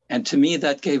 And to me,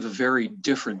 that gave a very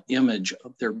different image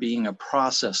of there being a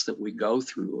process that we go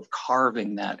through of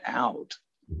carving that out,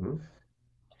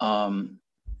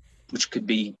 which could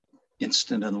be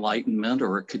instant enlightenment,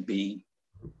 or it could be,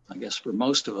 I guess for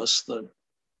most of us, the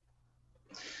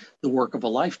work of a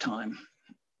lifetime.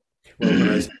 Well, when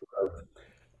I speak of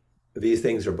these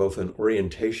things are both an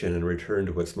orientation and return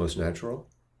to what's most natural.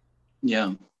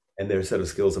 Yeah. And their set of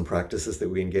skills and practices that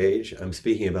we engage. I'm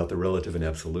speaking about the relative and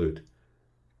absolute.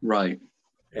 Right.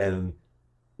 And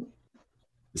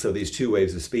so these two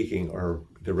ways of speaking are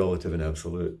the relative and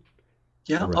absolute.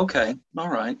 Yeah. Right. Okay. All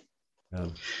right.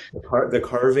 The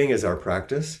carving is our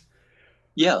practice.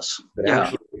 Yes. But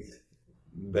yeah.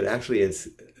 actually it's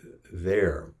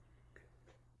there.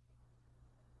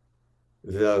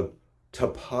 The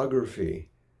topography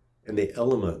and the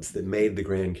elements that made the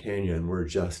Grand Canyon were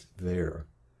just there.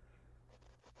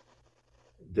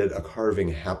 Did a carving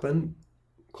happen?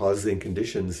 Causing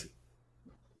conditions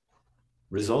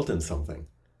result in something.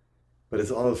 But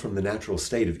it's all from the natural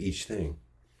state of each thing.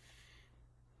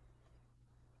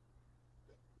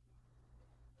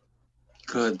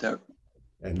 Good.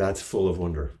 And that's full of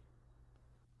wonder.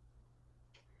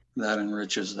 That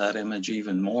enriches that image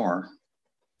even more.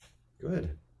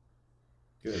 Good.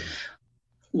 Good.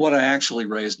 What I actually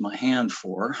raised my hand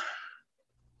for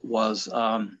was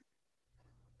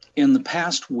in the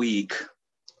past week,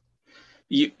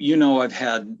 you know,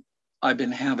 I've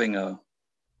been having a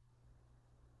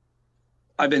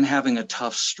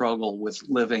tough struggle with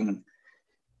living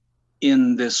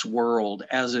in this world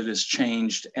as it has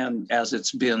changed and as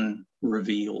it's been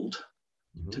revealed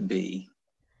to be.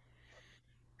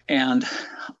 And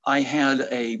I had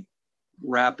a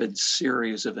rapid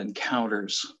series of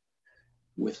encounters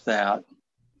with that,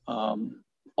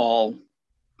 all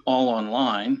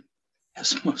online,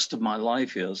 as most of my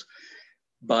life is.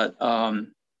 But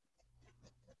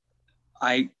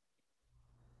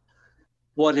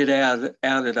what it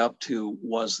added up to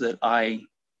was that I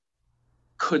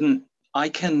can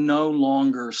no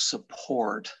longer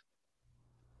support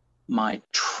my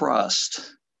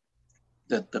trust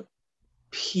that the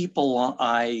people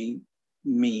I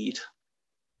meet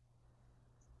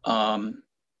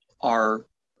are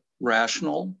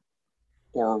rational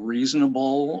or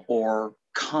reasonable or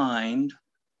kind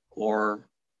or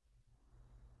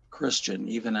Christian,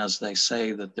 even as they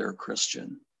say that they're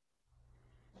Christian.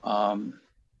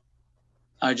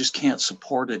 I just can't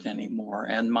support it anymore.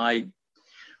 And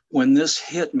when this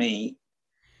hit me,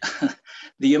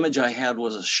 the image I had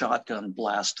was a shotgun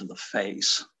blast to the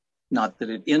face. Not that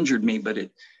it injured me, but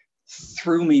it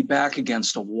threw me back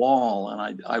against a wall,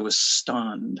 and I was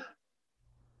stunned.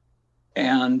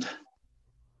 And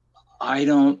I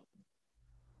don't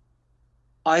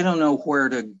know where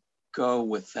to go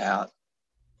with that.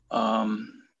 Can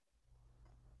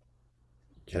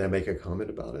I make a comment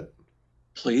about it?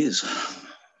 Please.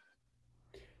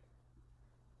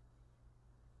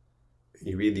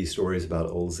 You read these stories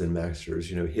about old Zen masters,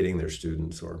 hitting their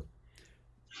students or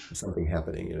something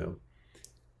happening,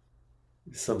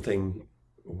 something,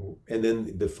 and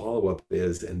then the follow-up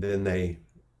is, and then they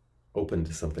open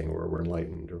to something or were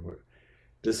enlightened or what.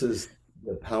 This is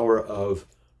the power of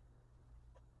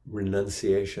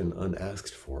renunciation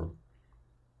unasked for.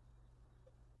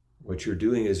 What you're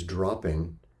doing is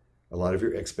dropping a lot of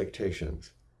your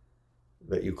expectations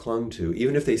that you clung to,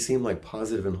 even if they seem like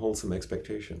positive and wholesome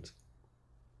expectations.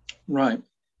 Right.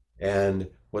 And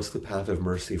what's the path of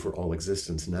mercy for all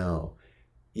existence now?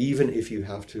 Even if you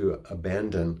have to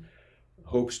abandon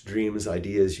hopes, dreams,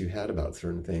 ideas you had about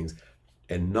certain things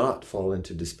and not fall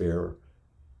into despair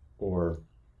or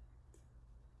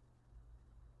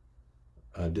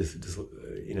a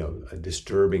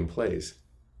disturbing place.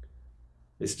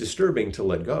 It's disturbing to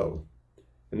let go.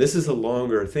 And this is a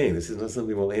longer thing. This is not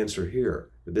something we'll answer here.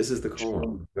 But this is the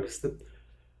koan.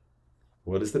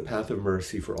 What is the path of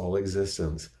mercy for all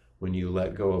existence when you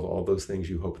let go of all those things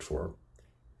you hoped for?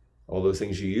 All those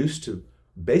things you used to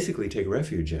basically take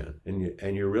refuge in.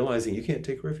 And you're realizing you can't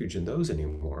take refuge in those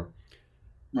anymore.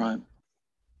 Right.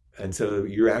 And so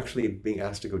you're actually being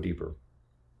asked to go deeper,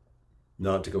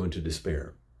 not to go into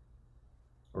despair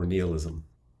or nihilism.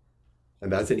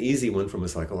 And that's an easy one from a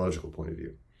psychological point of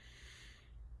view.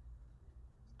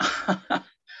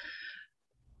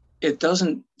 It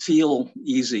doesn't feel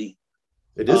easy.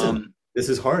 It isn't. This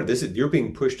is hard. You're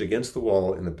being pushed against the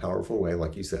wall in a powerful way,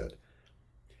 like you said.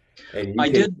 And you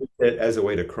can use it as a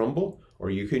way to crumble, or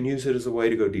you can use it as a way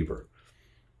to go deeper.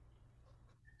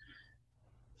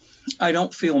 I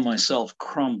don't feel myself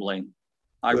crumbling.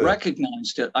 I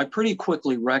recognized it. I pretty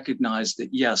quickly recognized that,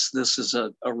 yes, this is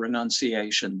a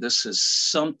renunciation. This is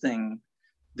something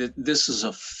this is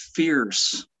a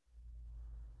fierce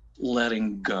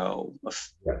letting go, a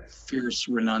fierce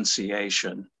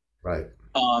renunciation. Right.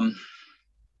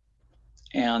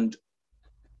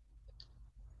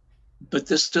 But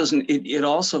this doesn't, it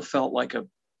also felt like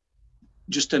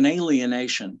just an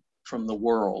alienation from the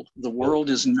world. The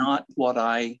world is not what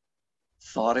I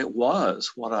thought it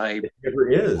was, It never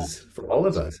is for all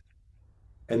of us.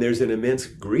 And there's an immense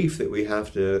grief that we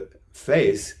have to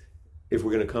face if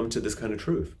we're going to come to this kind of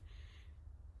truth.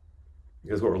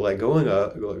 Because what we're let go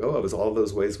of is all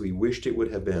those ways we wished it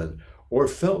would have been or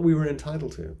felt we were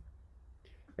entitled to.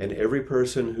 And every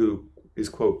person who is,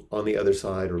 quote, on the other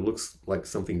side or looks like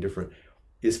something different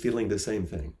is feeling the same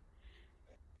thing.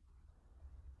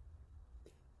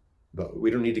 But we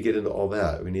don't need to get into all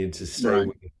that. We need to stay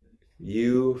with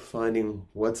you finding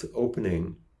what's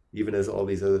opening, even as all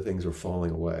these other things are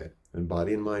falling away. And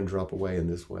body and mind drop away in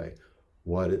this way,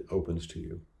 what it opens to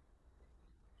you.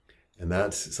 And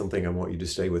that's something I want you to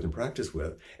stay with and practice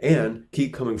with and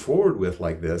keep coming forward with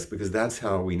like this, because that's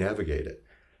how we navigate it.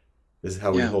 This is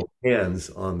how we hold hands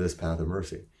on this path of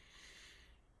mercy.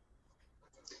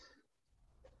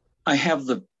 I have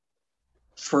the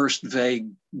first vague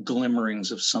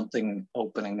glimmerings of something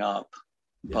opening up,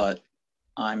 but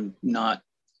I'm not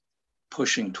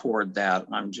pushing toward that.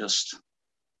 I'm just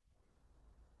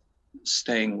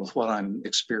staying with what I'm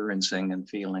experiencing and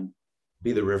feeling.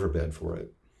 Be the riverbed for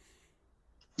it.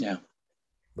 Yeah.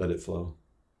 Let it flow.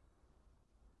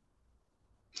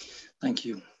 Thank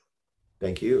you.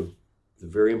 Thank you. It's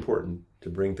very important to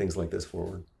bring things like this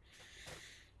forward.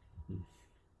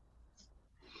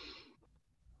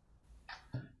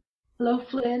 Hello,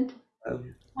 Flint.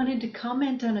 Wanted to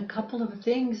comment on a couple of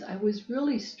things. I was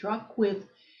really struck with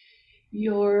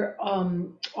your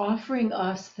offering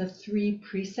us the 3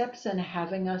 precepts and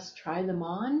having us try them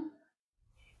on.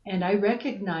 And I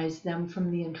recognized them from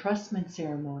the entrustment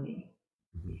ceremony.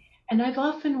 Mhm. And I've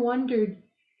often wondered,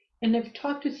 and I've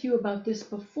talked with you about this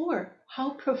before,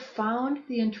 how profound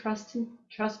the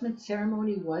entrustment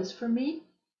ceremony was for me,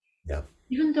 Yeah.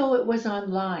 even though it was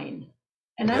online.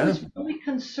 And I Yeah. was really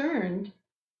concerned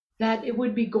that it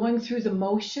would be going through the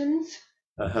motions.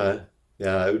 Uh-huh.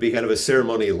 Yeah, it would be kind of a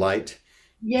ceremony light.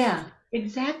 Yeah,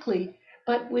 exactly.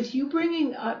 But with you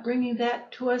bringing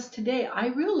that to us today, I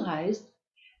realized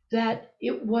that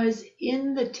it was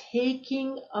in the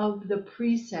taking of the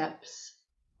precepts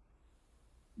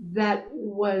that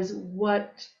was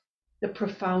what the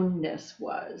profoundness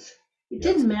was. It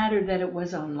Yes. didn't matter that it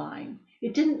was online.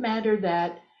 It didn't matter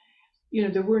that, you know,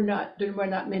 there were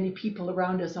not many people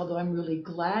around us, although I'm really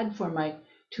glad for my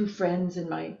two friends and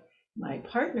my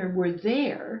partner were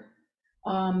there,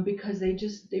 because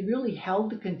they really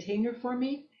held the container for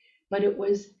me. But it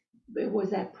was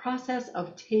that process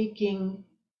of taking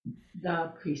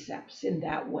the precepts in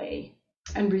that way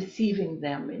and receiving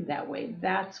them in that way.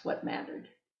 That's what mattered.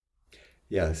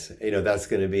 Yes. That's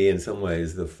going to be in some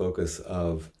ways the focus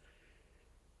of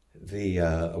the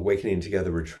Awakening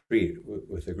Together retreat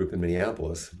with the group in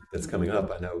Minneapolis that's coming up.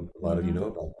 I know a lot of you Mhm. know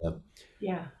about that.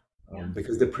 Yeah, yeah.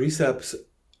 Because the precepts,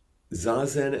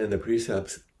 Zazen and the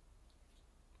precepts,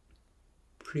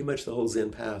 pretty much the whole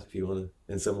Zen path, if you want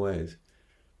to, in some ways.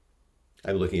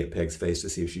 I'm looking at Peg's face to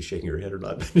see if she's shaking her head or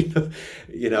not.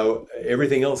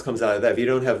 Everything else comes out of that. If you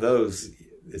don't have those,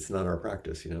 it's not our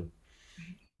practice.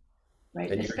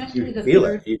 Right. And Especially you the feel it,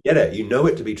 third, you get it, you know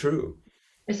it to be true.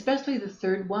 especially the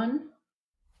third one,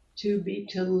 to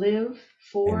live And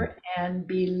for and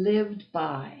be lived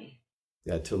by.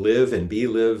 yeah, to live and be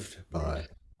lived by.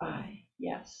 By.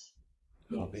 Yes.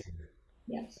 Oh, Yes. man.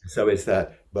 Yes. So it's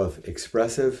that both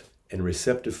expressive and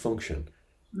receptive function,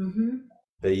 Mm-hmm.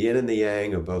 the yin and the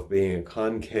yang of both being a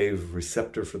concave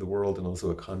receptor for the world and also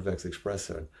a convex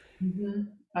expressor, Mm-hmm.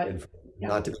 and Yeah.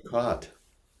 not to be caught.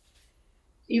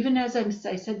 Even as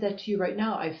I said that to you right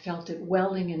now, I felt it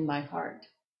welling in my heart.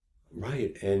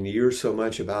 Right. And you're so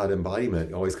much about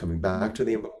embodiment, always coming back Mhm. to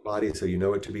the embodied so you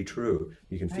know it to be true.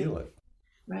 You can Right. feel it.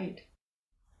 Right.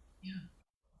 Yeah.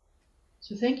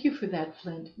 So thank you for that,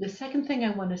 Flint. The second thing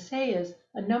I want to say is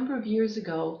a number of years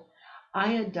ago,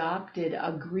 I adopted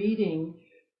a greeting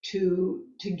to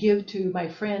give to my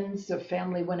friends or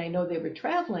family when I know they were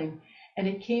traveling, and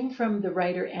it came from the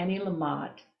writer Annie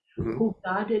Lamott, Mhm. who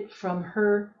got it from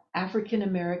her African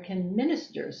American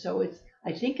minister. So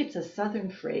I think it's a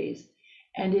Southern phrase,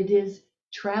 and it is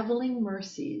traveling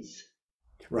mercies.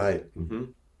 Right. Hmm.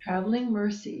 Traveling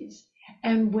mercies.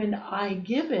 And when I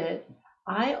give it,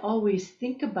 I always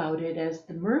think about it as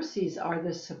the mercies are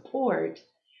the support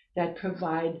that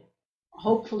provide,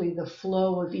 hopefully, the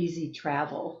flow of easy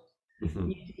travel,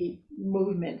 Hmm. easy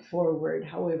movement forward,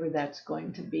 however that's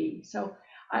going to be. So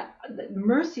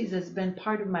mercies has been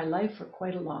part of my life for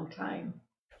quite a long time.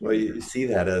 Well, you see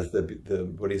that as the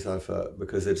bodhisattva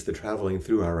because it's the traveling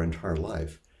through our entire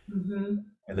life Mm-hmm.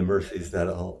 and the mercies that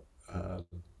all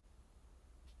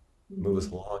move us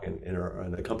Mm-hmm. along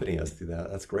and accompany us through that.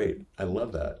 That's great. I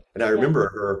love that. And I Yeah. remember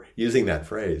her using that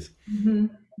phrase. Mm-hmm.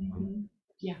 Mm-hmm.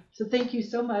 Yeah. So thank you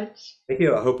so much. Thank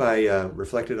you. I hope I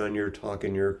reflected on your talk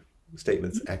and your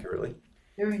statements accurately.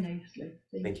 Very nicely.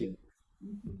 Thank Thank you. you.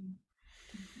 Mhm.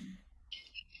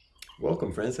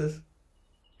 Welcome, Francis.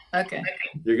 Okay.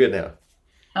 You're good now.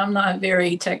 I'm not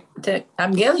very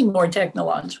I'm getting more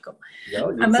technological. No,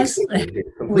 I you'd mostly, succeeded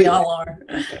we completely. all are.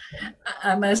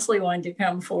 I mostly wanted to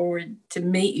come forward to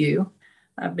meet you.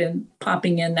 I've been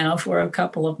popping in now for a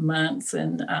couple of months,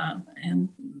 and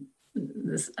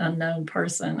this unknown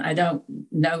person, I don't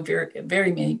know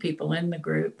very many people in the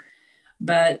group,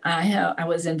 but I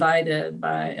was invited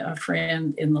by a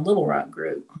friend in the Little Rock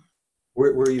group.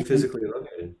 Where are you physically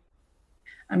located?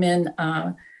 I'm in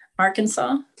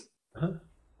Arkansas. Huh?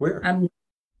 Where? I'm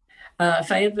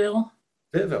Fayetteville.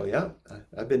 Fayetteville, yeah.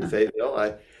 I've been to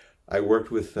Fayetteville. I worked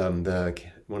with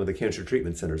one of the cancer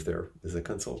treatment centers there as a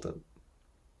consultant.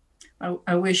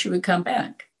 I wish you would come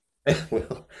back.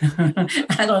 Well,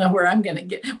 I don't know where I'm going to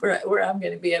get where I'm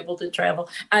going to be able to travel.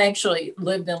 I actually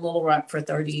lived in Little Rock for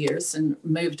 30 years and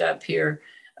moved up here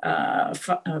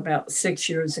about 6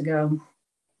 years ago.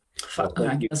 well, I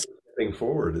thank you guess. for stepping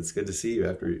forward. It's good to see you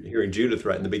after hearing Judith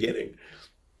right in the beginning.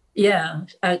 Yeah,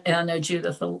 I know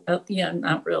Judith. Yeah,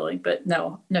 not really, but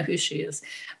know who she is.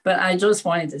 But I just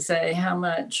wanted to say how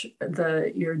much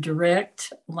your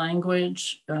direct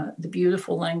language, the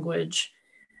beautiful language,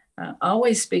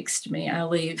 always speaks to me. I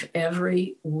leave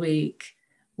every week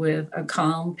with a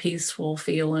calm, peaceful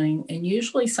feeling, and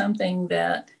usually something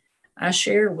that I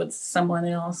share with someone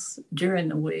else during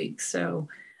the week. So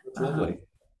It's lovely.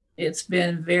 it's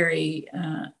been very,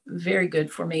 very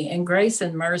good for me. And grace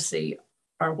and mercy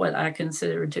are what I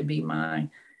consider to be my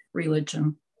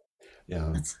religion.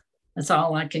 Yeah. That's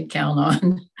all I can count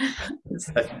on.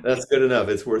 That's good enough.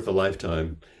 It's worth a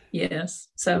lifetime. Yes.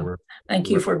 So thank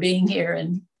you for being here.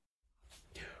 And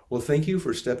well, thank you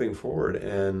for stepping forward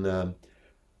and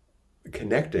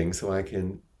connecting so I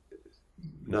can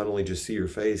not only just see your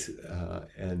face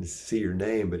and see your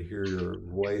name, but hear your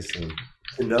voice and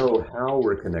to know how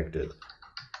we're connected.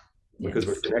 Because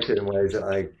we're connected in ways that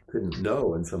I couldn't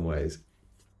know in some ways.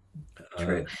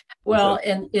 True. Well,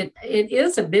 and it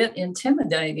is a bit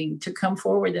intimidating to come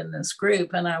forward in this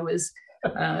group. And I was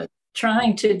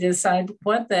trying to decide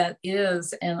what that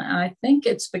is. And I think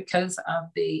it's because of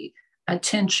the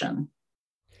attention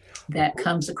that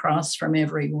comes across from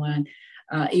everyone,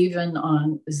 even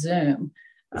on Zoom.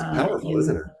 It's powerful,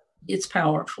 isn't it? It's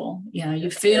powerful. Yeah,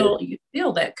 you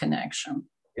feel that connection.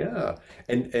 Yeah,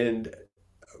 and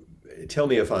tell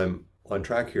me if I'm on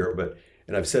track here,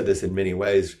 and I've said this in many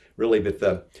ways, really,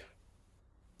 but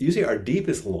usually our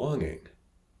deepest longing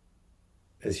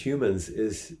as humans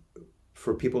is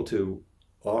for people to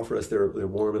offer us their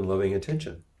warm and loving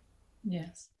attention.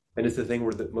 Yes. And it's the thing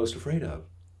we're the most afraid of.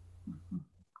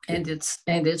 And it's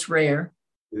rare.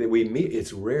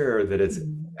 It's rare that it's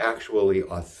actually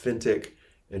authentic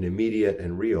and immediate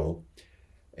and real.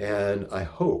 And I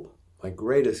hope, my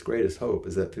greatest hope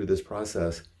is that through this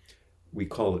process, we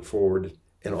call it forward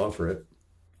and offer it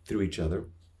through each other.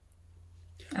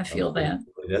 I feel that.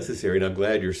 Really necessary. And I'm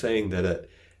glad you're saying that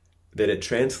it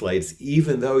translates,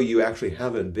 even though you actually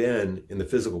haven't been in the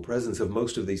physical presence of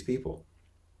most of these people.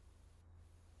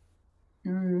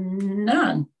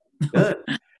 None.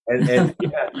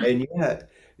 And yet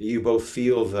you both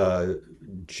feel the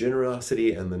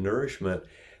generosity and the nourishment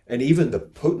and even the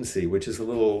potency, which is a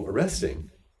little arresting.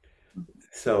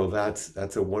 So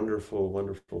that's a wonderful,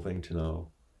 wonderful thing to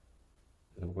know.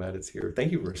 I'm glad it's here.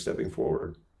 Thank you for stepping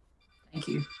forward. Thank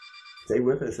you. Stay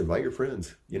with us. Invite your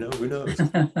friends. Who knows?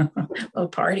 Oh,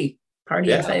 party.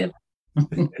 Yeah.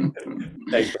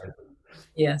 Thanks.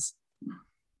 Yes.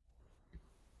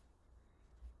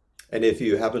 And if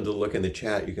you happen to look in the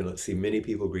chat, you can see many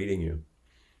people greeting you,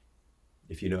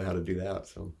 if you know how to do that.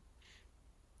 So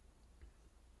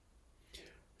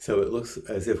it looks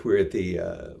as if we're at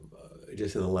the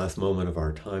just in the last moment of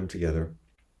our time together.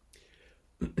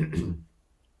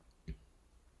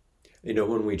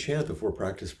 When we chant the 4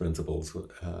 practice principles,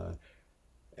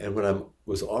 and when I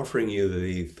was offering you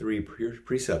the 3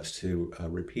 precepts to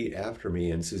repeat after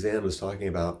me, and Suzanne was talking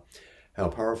about how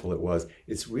powerful it was,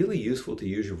 it's really useful to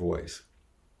use your voice.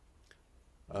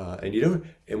 And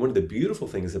one of the beautiful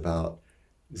things about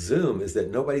Zoom is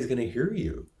that nobody's going to hear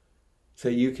you. So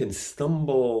you can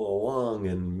stumble along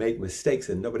and make mistakes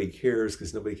and nobody cares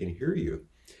because nobody can hear you.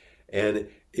 And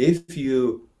if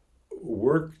you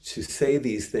work to say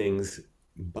these things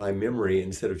by memory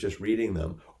instead of just reading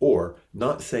them, or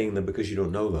not saying them because you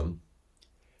don't know them,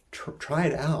 try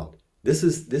it out. This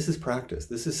is practice.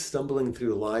 This is stumbling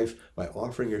through life by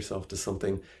offering yourself to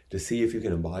something to see if you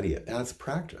can embody it. That's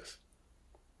practice.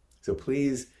 So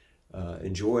please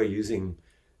enjoy using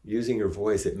your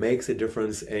voice. It makes a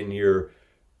difference, and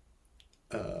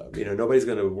nobody's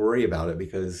going to worry about it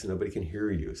because nobody can hear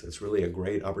you. So it's really a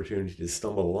great opportunity to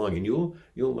stumble along, and you'll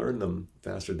learn them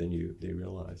faster than you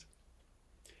realize.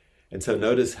 And so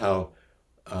notice how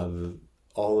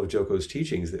all of Joko's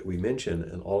teachings that we mention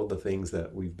and all of the things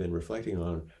that we've been reflecting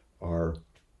on are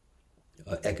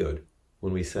echoed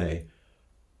when we say,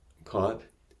 caught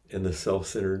in the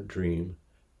self-centered dream,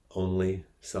 only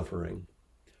suffering,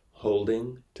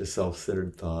 holding to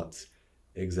self-centered thoughts,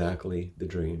 exactly the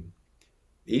dream.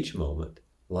 Each moment,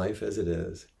 life as it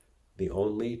is, the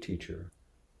only teacher,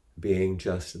 being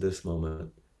just this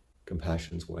moment,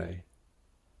 compassion's way.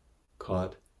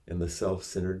 Caught in the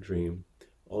self-centered dream,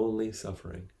 only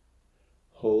suffering,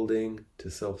 holding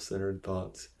to self-centered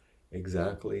thoughts,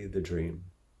 exactly the dream.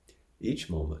 Each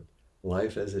moment,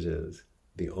 life as it is,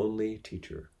 the only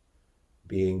teacher,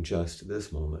 being just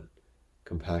this moment,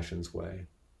 compassion's way.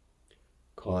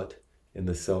 Caught in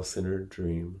the self-centered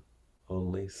dream,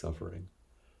 only suffering,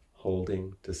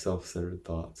 holding to self-centered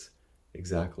thoughts,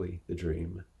 exactly the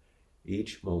dream.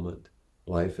 Each moment,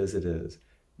 life as it is,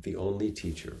 the only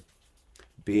teacher,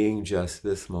 being just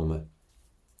this moment,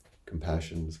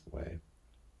 compassion's way.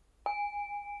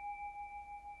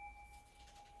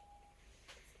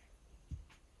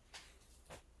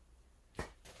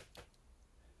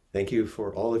 Thank you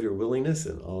for all of your willingness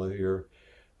and all of your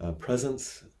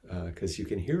presence, because you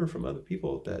can hear from other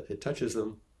people that it touches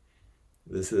them.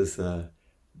 This is the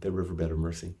Riverbed of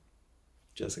Mercy.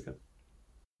 Jessica.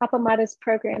 Alma Mater's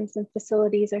programs and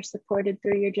facilities are supported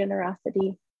through your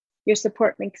generosity. Your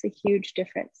support makes a huge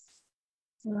difference.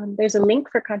 There's a link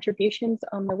for contributions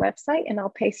on the website, and I'll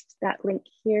paste that link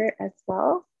here as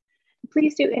well.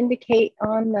 Please do indicate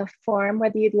on the form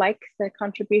whether you'd like the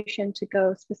contribution to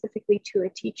go specifically to a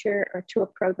teacher or to a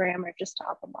program or just to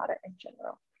Alma Mater in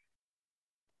general.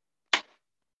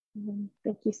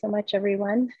 Thank you so much,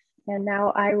 everyone. And now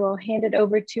I will hand it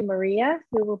over to Maria,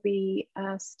 who will be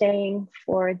staying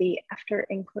for the after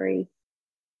inquiry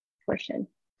portion.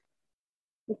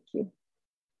 Thank you.